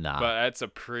now. Nah. But it's a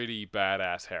pretty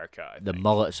badass haircut. The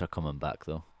mullets are coming back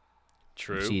though.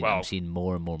 True. I'm seeing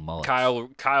more and more mullets.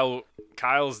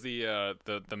 Kyle's the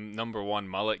number one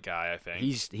mullet guy, I think.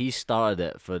 He's started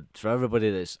it for everybody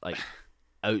that's like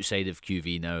outside of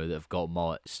QV now that have got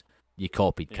mullets. You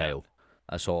copied Kyle.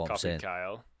 That's all I'm saying.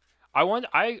 Kyle.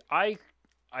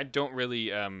 I don't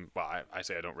really, I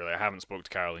say I don't really. I haven't spoke to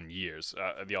Kyle in years.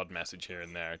 The odd message here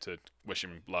and there to wish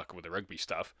him luck with the rugby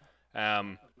stuff.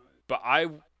 But I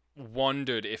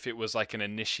wondered if it was like an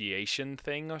initiation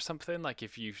thing or something. Like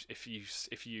if you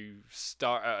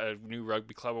start at a new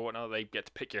rugby club or whatnot, they get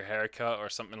to pick your haircut or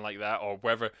something like that, or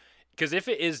whether. Because if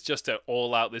it is just an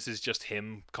all-out, this is just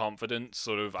him confident,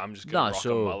 sort of, I'm just going to rock a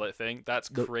mullet thing, that's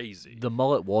crazy. The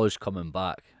mullet was coming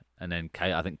back, and then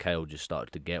I think Kyle just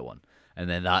started to get one. And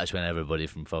then that's when everybody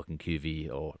from fucking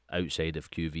QV or outside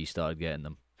of QV started getting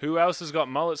them. Who else has got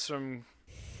mullets from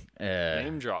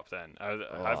name drop then?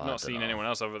 I've not seen anyone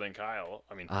else other than Kyle.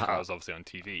 I mean, Kyle's obviously on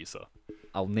TV, so.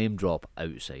 I'll name drop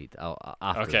outside.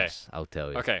 After this, I'll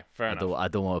tell you. Okay, fair enough. I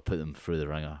don't want to put them through the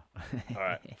ringer. All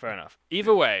right, fair enough.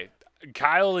 Either way,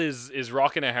 Kyle is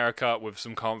rocking a haircut with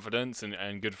some confidence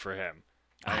and good for him.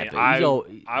 I will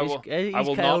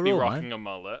not be rocking a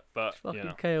mullet, but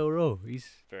Kyle Rowe. He's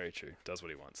very true. Does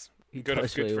what he wants. Good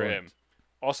for him.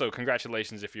 Also,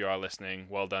 congratulations if you are listening.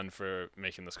 Well done for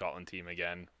making the Scotland team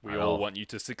again. We all want you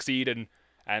to succeed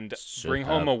and bring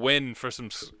home a win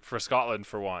for Scotland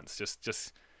for once.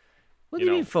 Just what do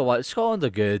you mean for what? Scotland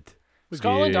are good.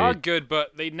 Scotland are good,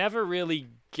 but they never really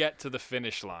get to the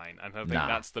finish line, and I think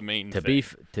that's the main thing.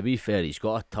 To be fair, he's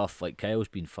got a tough. Like Kyle's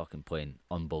been fucking playing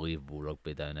unbelievable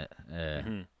rugby down at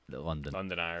London.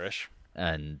 London Irish.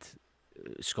 and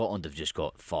Scotland have just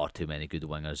got far too many good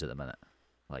wingers at the minute,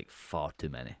 like far too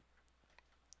many.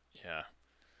 Yeah.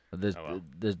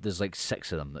 There's like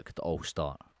 6 of them that could all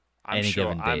start any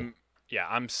given day.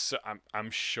 I'm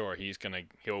sure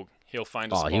he'll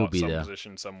find a spot, some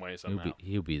position, some way, somehow.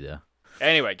 He'll be there.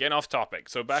 Anyway, getting off topic.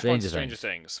 So back on Stranger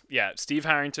Things. Yeah, Steve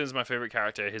Harrington's my favorite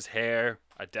character. His hair,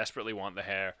 I desperately want the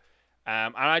hair,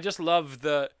 and I just love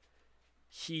that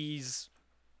he's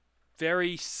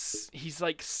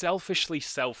like selfishly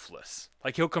selfless.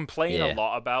 Like he'll complain a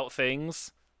lot about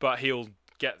things, but he'll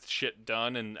get shit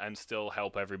done and still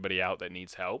help everybody out that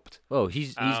needs helped. Oh,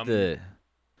 he's the.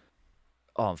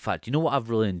 Oh, in fact, you know what I've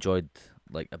really enjoyed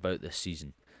like about this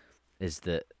season is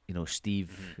that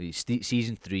Steve,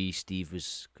 season 3, Steve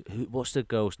was what's the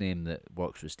girl's name that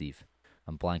works with Steve?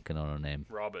 I'm blanking on her name.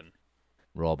 Robin.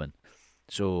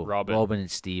 So Robin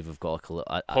and Steve have got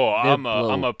like a little.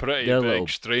 I'm a pretty big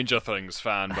Stranger Things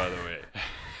fan, by the way.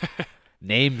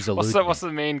 Names elude me. What's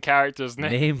the main character's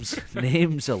name?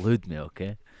 Names elude me,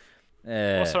 okay?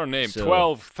 What's her name?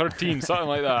 12, 13, something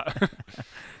like that.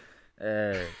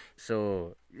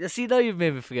 So, you see, now you've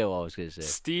made me forget what I was going to say.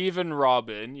 Steve and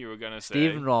Robin, you were going to say.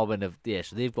 Steve and Robin,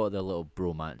 so they've got their little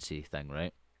bromancy thing,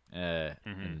 right?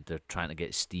 And they're trying to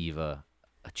get Steve a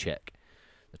chick.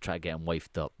 They're trying to get him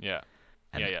wifed up. Yeah.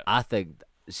 And I think,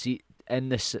 in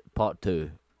this part 2,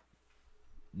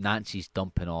 Nancy's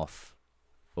dumping off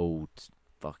old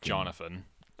fucking Jonathan.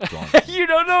 You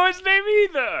don't know his name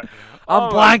either.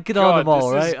 I'm blanking on them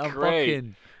all, right? I'm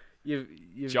fucking.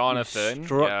 Jonathan. You've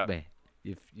struck me.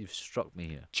 You've struck me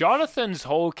here. Jonathan's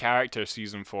whole character,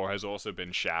 season 4, has also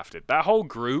been shafted. That whole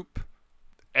group,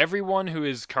 everyone who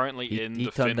is currently in the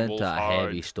Finn Wolfhard. He turned into a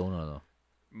heavy stoner, though.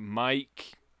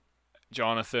 Mike,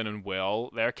 Jonathan, and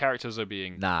Will, their characters are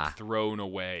being thrown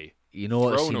away. You know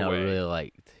what scene I really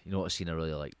liked?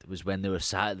 It was when they were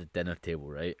sat at the dinner table,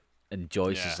 right? And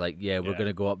Joyce is like, we're going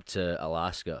to go up to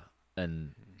Alaska.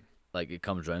 And like it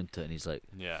comes round to it, and he's like,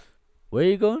 where are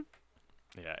you going?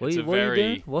 Yeah, what are you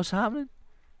doing? What's happening?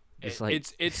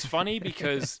 It's funny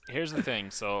because here's the thing.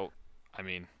 So, I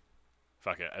mean,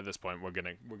 fuck it. At this point, we're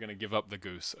gonna give up the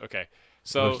goose. Okay,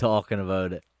 so we're talking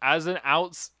about it as an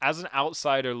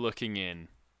outsider looking in.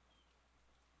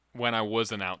 When I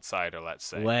was an outsider, let's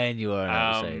say. When you were an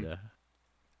outsider.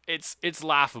 It's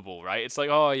laughable, right? It's like,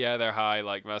 oh yeah, they're high.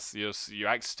 Like you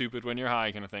act stupid when you're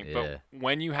high, kind of thing. Yeah. But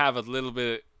when you have a little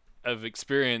bit of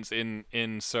experience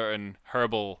in certain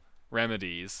herbal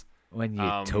remedies, when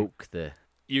you toke the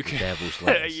devil's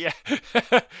lettuce.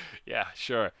 yeah,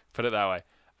 sure, put it that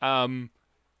way.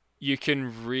 You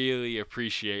can really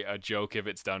appreciate a joke if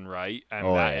it's done right,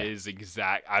 and is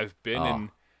exact. I've been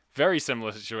in very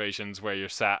similar situations where you're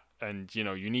sat and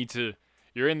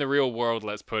you're in the real world,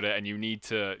 let's put it, and you need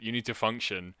to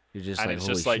function. You're just and like, it's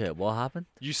holy just like, shit, what happened?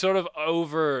 You sort of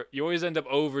you always end up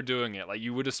overdoing it. Like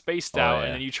you would have spaced out,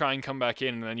 and then you try and come back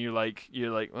in, and then you're like,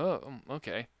 oh,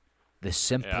 okay. The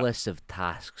simplest of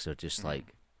tasks are just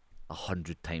like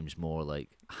 100 times more like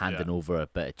handing over a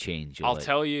bit of change. I'll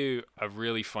tell you a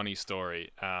really funny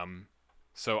story.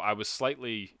 So I was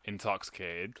slightly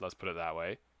intoxicated, let's put it that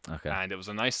way. Okay. And it was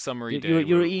a nice summery day.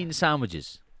 You were eating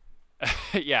sandwiches.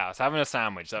 Yeah, I was having a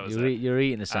sandwich. That was it. You were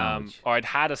eating a sandwich. Or I'd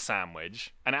had a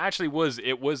sandwich, and it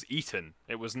was eaten.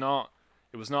 It was not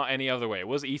any other way. It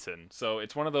was eaten. So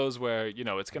it's one of those where,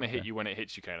 it's going to hit you when it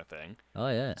hits you kind of thing. Oh,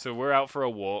 yeah. So we're out for a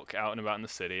walk, out and about in the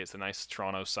city. It's a nice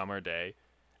Toronto summer day.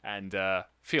 And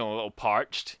feeling a little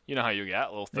parched. You know how you get,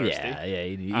 a little thirsty.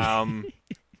 Yeah.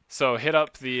 So hit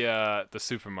up the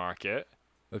supermarket.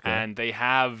 Okay. And they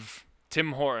have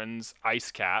Tim Hortons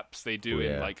ice caps. They do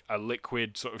in like a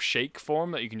liquid sort of shake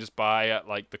form that you can just buy at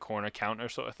like the corner counter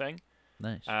sort of thing.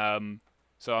 Nice.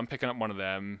 So I'm picking up one of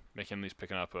them. McKinley's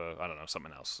picking up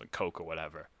something else, like Coke or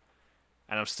whatever.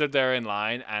 And I'm stood there in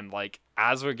line, and like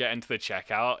as we're getting to the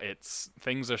checkout,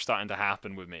 things are starting to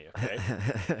happen with me. Okay.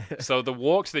 So the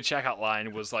walk to the checkout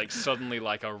line was like suddenly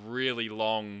like a really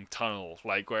long tunnel,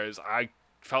 like whereas I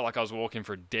felt like I was walking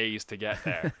for days to get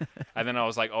there. And then I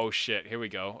was like, oh shit, here we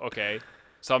go. Okay.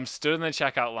 So I'm stood in the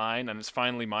checkout line, and it's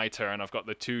finally my turn. I've got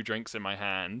the 2 drinks in my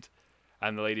hand,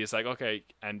 and the lady is like, okay,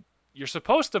 and you're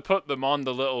supposed to put them on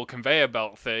the little conveyor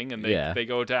belt thing, and they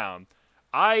go down.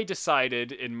 I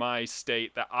decided in my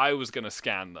state that I was going to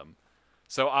scan them.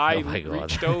 So I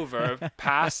reached over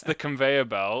past the conveyor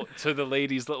belt to the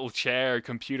lady's little chair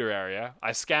computer area.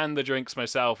 I scanned the drinks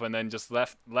myself and then just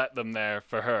let them there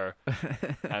for her,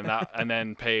 and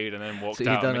then paid and then walked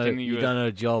out. You done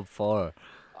a job for her.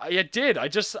 I did.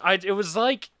 It was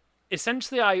like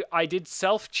essentially I did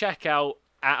self checkout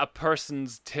at a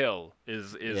person's till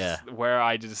is where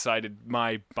I decided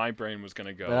my brain was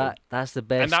gonna go. But that's the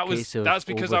best. And case of that's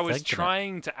because I was overthinking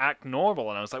trying to act normal,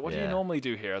 and I was like, "What do you normally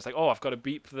do here?" I was like, "Oh, I've got to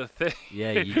beep the thing."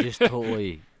 Yeah, you just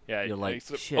totally. Yeah, you're like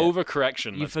sort of shit.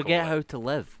 Overcorrection. You forget how to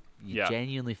live. You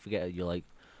genuinely forget. You're like,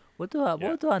 what do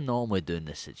I normally do in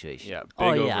this situation? Yeah,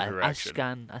 big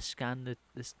overcorrection. I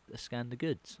scan the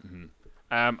goods. Mm-hmm.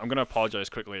 I'm going to apologize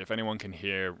quickly. If anyone can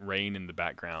hear rain in the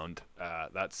background,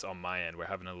 that's on my end. We're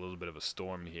having a little bit of a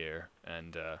storm here.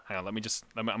 And hang on, I'm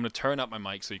going to turn up my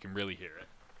mic so you can really hear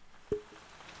it.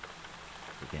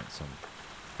 We're getting some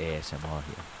ASMR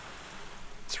here.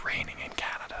 It's raining in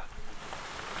Canada.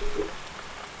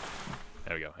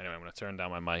 There we go. Anyway, I'm going to turn down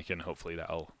my mic and hopefully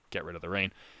that'll get rid of the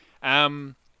rain.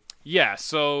 Yeah,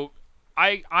 so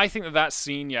I think that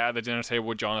scene, at the dinner table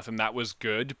with Jonathan, that was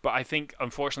good. But I think,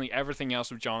 unfortunately, everything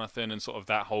else with Jonathan and sort of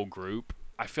that whole group,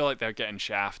 I feel like they're getting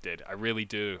shafted. I really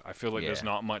do. I feel like there's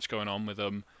not much going on with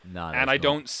them. And I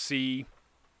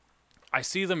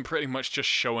see them pretty much just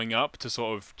showing up to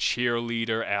sort of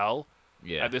cheerleader L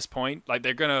at this point. Like,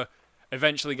 they're going to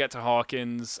eventually get to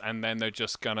Hawkins, and then they're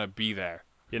just going to be there.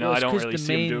 You know, I don't really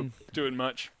see them doing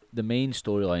much. The main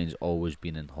storyline's always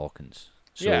been in Hawkins.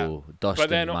 So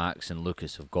Dustin, Max, and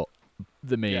Lucas have got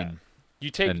the main. Yeah. You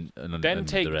take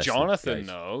Jonathan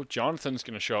though. Jonathan's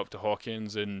going to show up to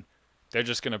Hawkins, and they're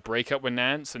just going to break up with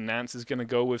Nance, and Nance is going to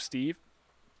go with Steve.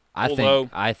 I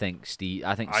think Steve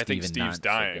and Steve's Nance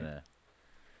dying.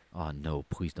 Oh no!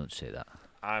 Please don't say that.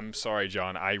 I'm sorry,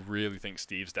 John. I really think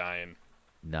Steve's dying.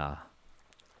 Nah.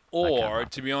 Or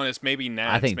to be honest, maybe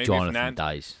Nance. I think Jonathan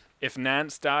dies. If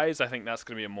Nance dies, I think that's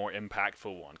going to be a more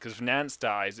impactful one. Because if Nance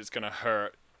dies, it's going to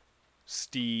hurt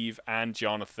Steve and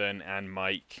Jonathan and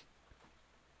Mike.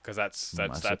 Because that's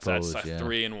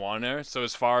 3-in-1er. So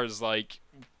as far as like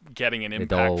getting an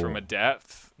impact from a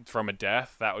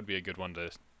death, that would be a good one to,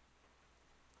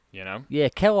 you know. Yeah,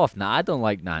 kill off. Nah, I don't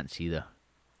like Nance either.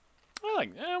 I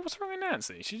like. What's wrong with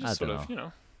Nancy? She just sort of, you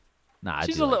know. Nah,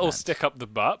 she's a little stick up the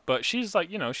butt, but she's like,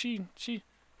 you know, she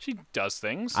does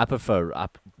things. I prefer.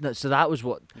 So that was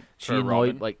what she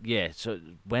annoyed. Like, so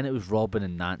when it was Robin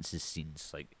and Nance's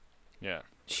scenes, like,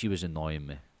 she was annoying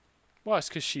me. Well, it's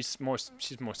because she's more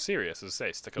serious, as I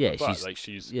say, stick up the butt. Like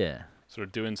she's sort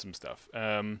of doing some stuff.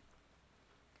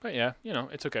 But yeah, you know,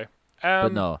 it's okay.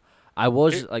 But no,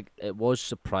 it was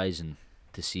surprising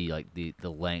to see like the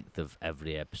length of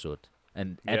every episode.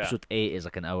 And episode 8 is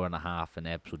like an hour and a half, and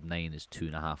episode 9 is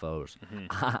 2.5 hours. Mm-hmm.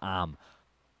 I am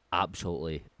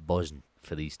absolutely buzzing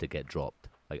for these to get dropped.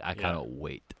 Like, I cannot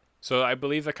wait. So I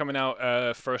believe they're coming out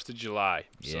 1st of July.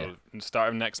 Yeah. So in the start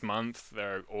of next month,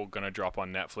 they're all going to drop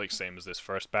on Netflix, same as this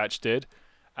first batch did.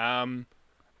 I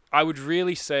would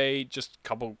really say just a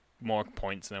couple more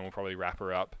points, and then we'll probably wrap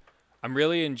her up. I'm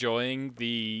really enjoying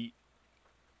the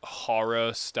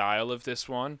horror style of this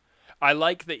one. I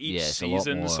like that each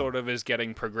season sort of is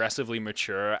getting progressively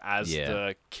mature as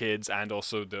the kids and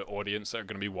also the audience that are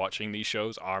going to be watching these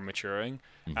shows are maturing.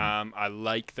 Mm-hmm. I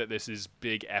like that this is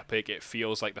big, epic. It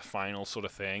feels like the final sort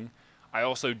of thing. I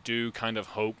also do kind of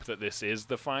hope that this is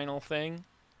the final thing,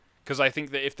 because I think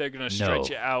that if they're going to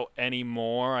stretch it out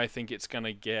anymore, I think it's going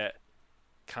to get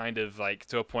kind of like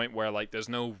to a point where like there's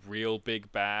no real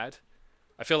big bad.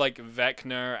 I feel like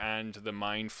Vecna and the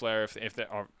Mind Flayer, if they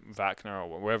are Vecna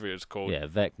or whatever it's called. Yeah,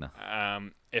 Vecna.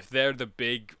 If they're the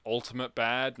big ultimate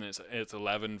bad and it's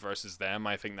 11 versus them,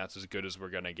 I think that's as good as we're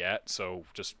gonna get. So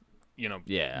just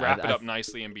wrap it up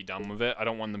nicely and be done with it. I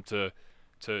don't want them to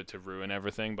ruin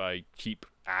everything by keep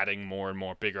adding more and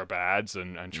more bigger bads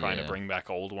and trying to bring back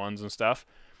old ones and stuff.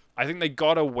 I think they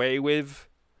got away with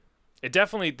it.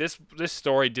 Definitely, this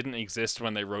story didn't exist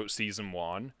when they wrote season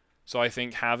 1. So I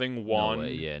think having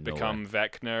become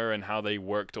Vecna and how they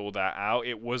worked all that out,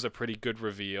 it was a pretty good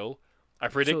reveal. I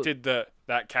predicted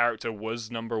that character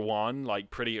was number 1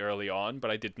 like pretty early on,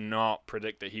 but I did not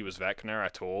predict that he was Vecna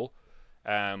at all.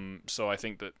 So I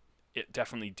think that it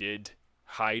definitely did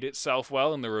hide itself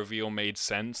well, and the reveal made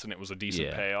sense, and it was a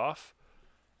decent payoff.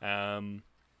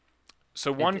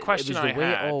 So one question I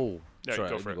had. Sorry,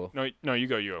 go for it. No, you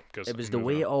go. It was the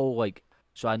way it all like.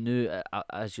 So I knew,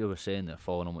 as you were saying there,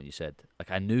 following on what you said, like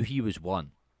I knew he was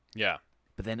 1. Yeah.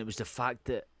 But then it was the fact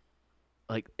that,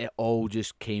 like, it all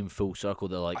just came full circle.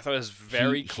 That like I thought it was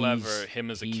very clever. Him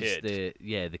as a kid.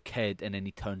 The kid, and then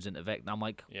he turns into Vecna. I'm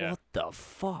like, what the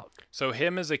fuck? So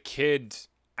him as a kid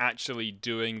actually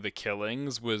doing the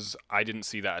killings I didn't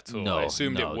see that at all. No, I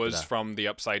assumed it was from the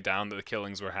Upside Down that the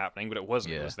killings were happening, but it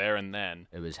wasn't. Yeah. It was there and then.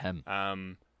 It was him.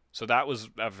 So that was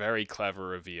a very clever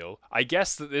reveal. I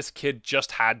guess that this kid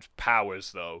just had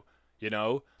powers, though. You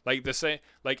know, like the same,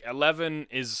 like 11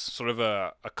 is sort of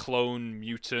a clone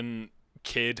mutant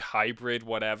kid hybrid,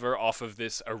 whatever, off of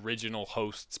this original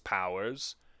host's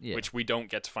powers. Yeah. Which we don't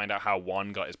get to find out how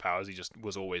one got his powers. He just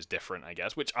was always different, I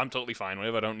guess. Which I'm totally fine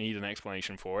with. I don't need an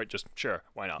explanation for it. Just sure,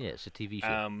 why not? Yeah, it's a TV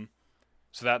show.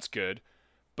 So that's good.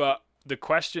 But the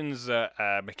questions that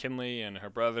McKinley and her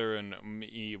brother and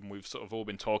me, we've sort of all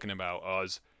been talking about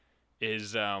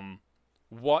is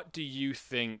what do you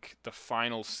think the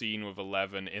final scene with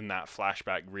 11 in that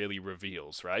flashback really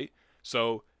reveals, right?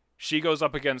 So she goes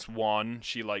up against one,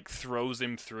 she like throws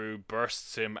him through,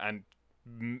 bursts him, and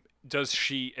does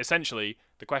she, essentially,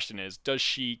 the question is, does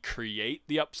she create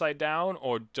the Upside Down,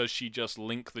 or does she just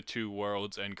link the two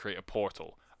worlds and create a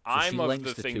portal? So I'm of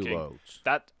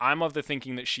the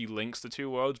thinking that she links the two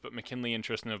worlds, but McKinley and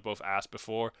Tristan have both asked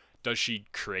before, does she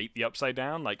create the Upside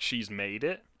Down? Like she's made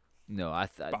it? No, I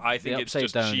think it's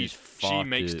just she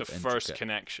makes the first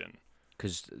connection.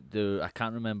 Because I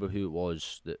can't remember who it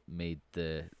was that made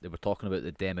they were talking about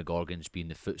the Demogorgons being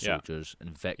the foot soldiers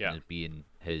and Vecna being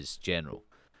his general.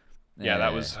 Yeah,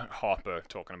 that was Hopper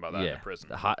talking about that in the prison.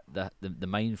 The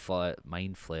mind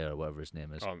flayer or whatever his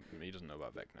name is. Oh, he doesn't know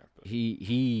about Vecna. But.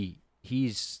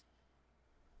 He's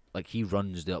like he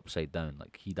runs the Upside Down.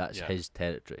 Like that's his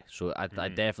territory. So I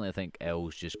definitely think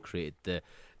El's just created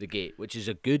the gate, which is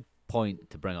a good point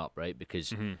to bring up, right?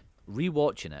 Because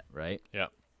rewatching it, right? Yeah.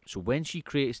 So when she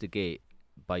creates the gate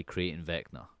by creating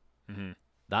Vecna,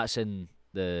 that's in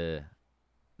the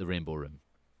Rainbow Room.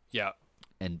 Yeah.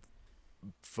 And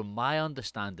from my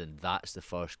understanding, that's the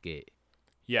first gate.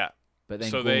 Yeah. But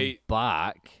then going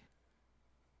back,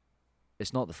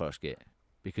 it's not the first gate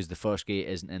because the first gate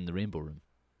isn't in the Rainbow Room.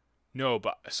 No,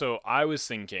 but so I was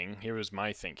thinking, here was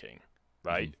my thinking,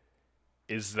 right?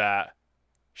 Is that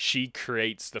she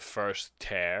creates the first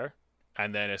tear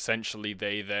and then essentially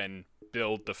they then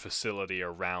build the facility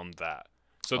around that.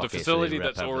 So the facility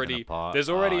that's already there's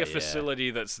already a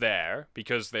facility that's there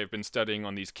because they've been studying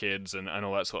on these kids and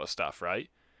all that sort of stuff, right?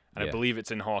 And I believe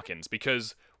it's in Hawkins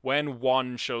because when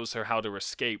one shows her how to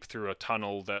escape through a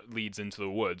tunnel that leads into the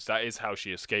woods, that is how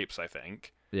she escapes, I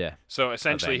think. Yeah. So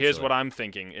essentially, here's what I'm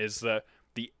thinking is that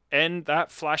that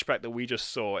flashback that we just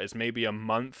saw is maybe a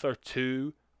month or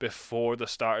two before the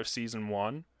start of season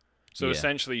 1. So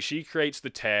essentially, she creates the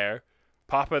tear.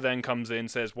 Papa then comes in,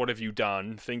 says, "What have you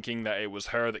done?" Thinking that it was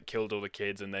her that killed all the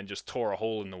kids and then just tore a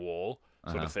hole in the wall,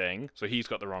 sort of thing. So he's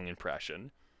got the wrong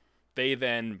impression. They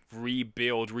then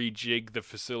rejig the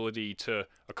facility to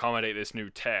accommodate this new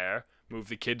tear, move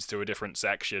the kids to a different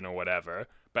section or whatever.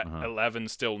 But 11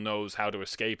 still knows how to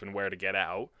escape and where to get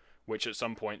out, which at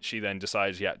some point she then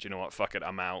decides, do you know what, fuck it,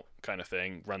 I'm out, kind of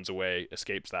thing, runs away,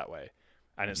 escapes that way.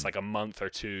 And it's like a month or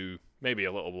two, maybe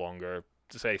a little longer,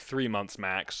 to say 3 months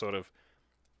max, sort of.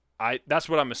 That's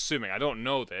what I'm assuming. I don't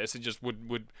know this. It just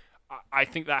would I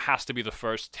think that has to be the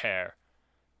first tear.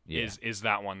 Yeah. Is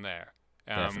that one there?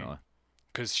 Definitely.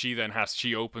 Because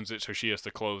she opens it, so she has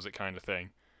to close it, kind of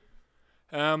thing.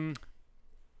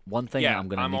 One thing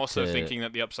I'm also thinking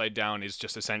that the Upside Down is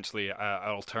just essentially an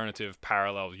alternative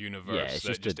parallel universe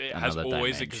it has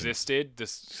always existed.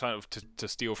 This kind of to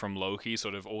steal from Loki,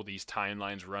 sort of all these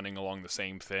timelines running along the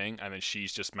same thing, and then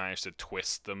she's just managed to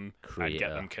twist them and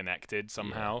get them connected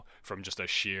somehow from just a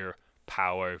sheer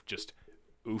power. Just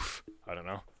oof, I don't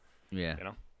know. Yeah, you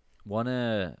know.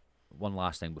 One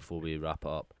last thing before we wrap it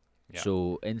up. Yeah.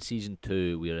 So in season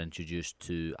 2, we are introduced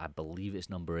to, I believe it's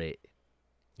number 8.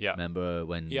 Yeah. Remember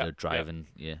when they're driving?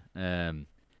 Yeah.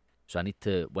 So I need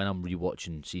to, when I'm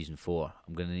rewatching season 4,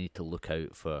 I'm going to need to look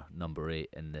out for number 8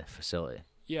 in the facility.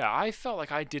 Yeah, I felt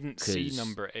like I didn't see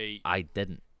number 8. I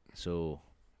didn't. So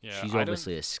she's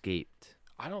obviously escaped.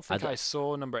 I don't think I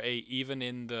saw number 8 even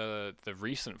in the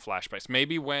recent flashbacks.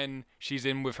 Maybe when she's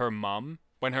in with her mum.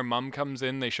 When her mum comes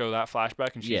in, they show that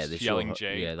flashback and she's yelling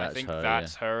Jade. Yeah, I think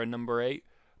that's her in number 8.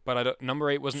 But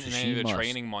number 8 wasn't in any of the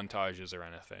training montages or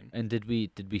anything. And did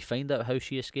we find out how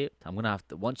she escaped? I'm gonna have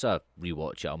to, once I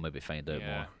rewatch it, I'll maybe find out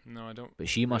more. No, I don't. But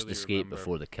she must escape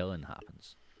before the killing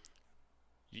happens.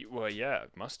 Well, yeah,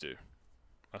 must do.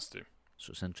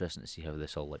 So it's interesting to see how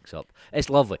this all links up.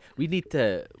 It's lovely. We need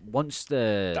to once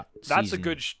the that's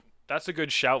a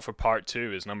good shout for part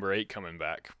 2. Is number 8 coming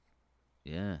back?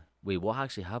 Yeah. Wait, what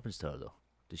actually happens to her though?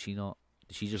 Did she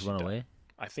just run away?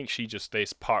 I think they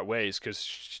part ways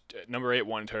because number 8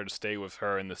 wanted her to stay with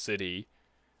her in the city,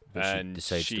 and she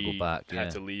decides to go back. Had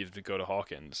to leave to go to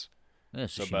Hawkins. Yeah,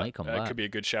 so she might come back. It could be a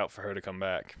good shout for her to come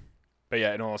back. But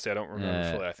yeah, in all honesty, I don't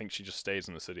remember fully. I think she just stays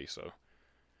in the city, so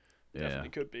definitely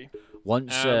could be.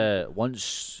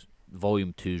 Once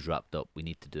Volume 2's wrapped up, we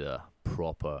need to do a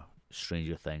proper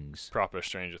Stranger Things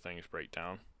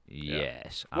breakdown.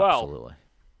 Yes, well, absolutely.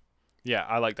 Yeah,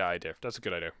 I like that idea. That's a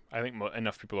good idea. I think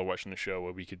enough people are watching the show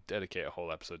where we could dedicate a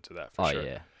whole episode to that for sure.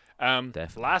 Yeah,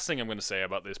 definitely. Last thing I'm going to say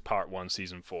about this Part 1,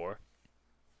 Season 4,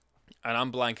 and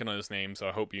I'm blanking on his name, so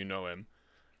I hope you know him.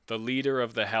 The leader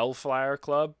of the Hellfire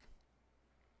Club.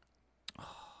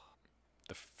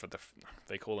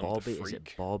 They call him Bobby. the Freak. Is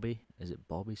it Bobby? Is it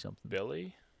Bobby something?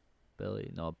 Billy?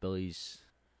 No, Billy's...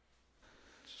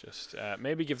 Just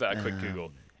maybe give that a quick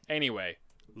Google. Anyway,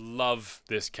 love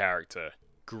this character.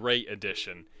 Great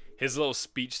addition. His little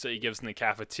speech that he gives in the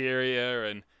cafeteria,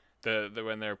 and the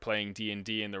when they're playing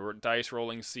D&D and the dice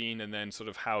rolling scene, and then sort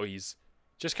of how he's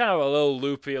just kind of a little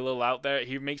loopy, a little out there.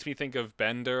 He makes me think of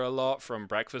Bender a lot from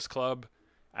Breakfast Club.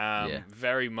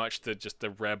 Very much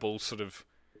the rebel sort of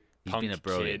punk He's been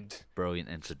a brilliant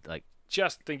into like.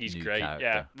 Just think he's great. Character.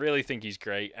 Yeah, really think he's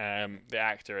great. The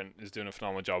actor is doing a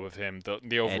phenomenal job of him.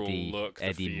 The overall look, the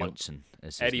Eddie feel. Munson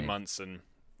is his Eddie name. Munson.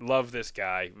 Love this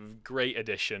guy. Great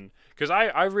addition. Because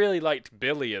I really liked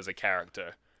Billy as a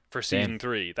character for Season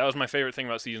 3. That was my favorite thing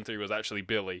about Season 3 was actually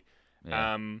Billy.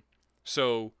 Yeah.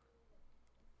 So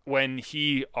when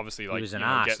he obviously he was an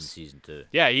ass in Season 2.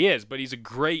 Yeah, he is. But he's a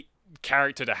great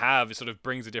character to have. It sort of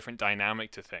brings a different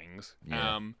dynamic to things.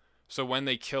 Yeah. So when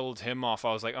they killed him off,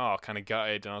 I was like, oh, kind of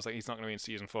gutted. And I was like, he's not going to be in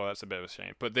Season 4. That's a bit of a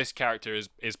shame. But this character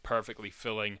is perfectly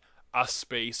filling a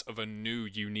space of a new,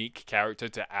 unique character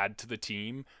to add to the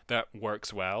team that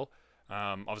works well.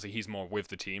 Obviously, he's more with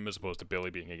the team as opposed to Billy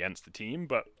being against the team.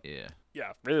 But yeah,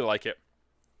 really like it.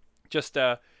 Just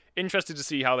interested to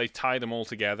see how they tie them all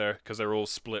together because they're all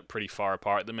split pretty far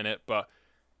apart at the minute. But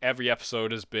every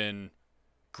episode has been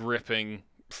gripping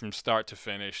from start to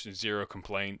finish. Zero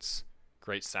complaints.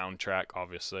 Great soundtrack,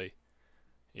 obviously,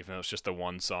 even though it's just the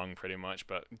one song, pretty much.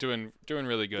 But doing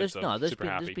really good. There's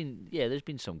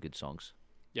been some good songs.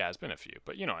 Yeah, there's been a few,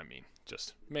 but you know what I mean.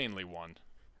 Just mainly one,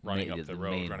 running up the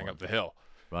road, running up the hill.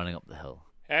 Running up the hill.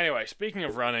 Anyway, speaking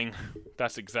of running,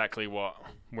 that's exactly what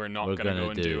we're not going to go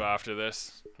and do after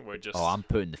this. We're just. Oh, I'm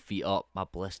putting the feet up. My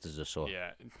blisters are sore.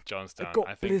 Yeah, John's down. I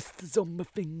got blisters on my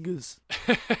fingers.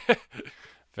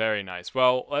 Very nice.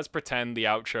 Well, let's pretend the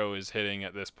outro is hitting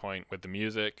at this point with the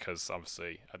music, because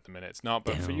obviously at the minute it's not,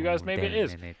 but for you guys maybe it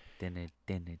is.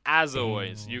 As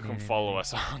always, you can follow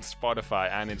us on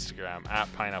Spotify and Instagram at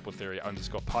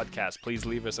pineappletheory_podcast. Please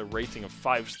leave us a rating of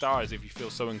 5 stars if you feel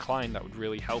so inclined. That would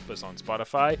really help us on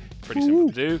Spotify. Pretty simple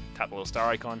to do. Tap the little star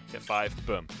icon, hit 5,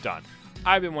 boom, done.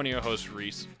 I've been one of your hosts,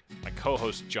 Reese. My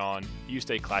co-host, John. You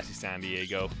stay classy, San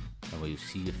Diego. And we'll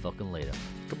see you fucking later.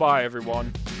 Goodbye,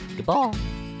 everyone. Goodbye.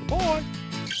 Goodbye.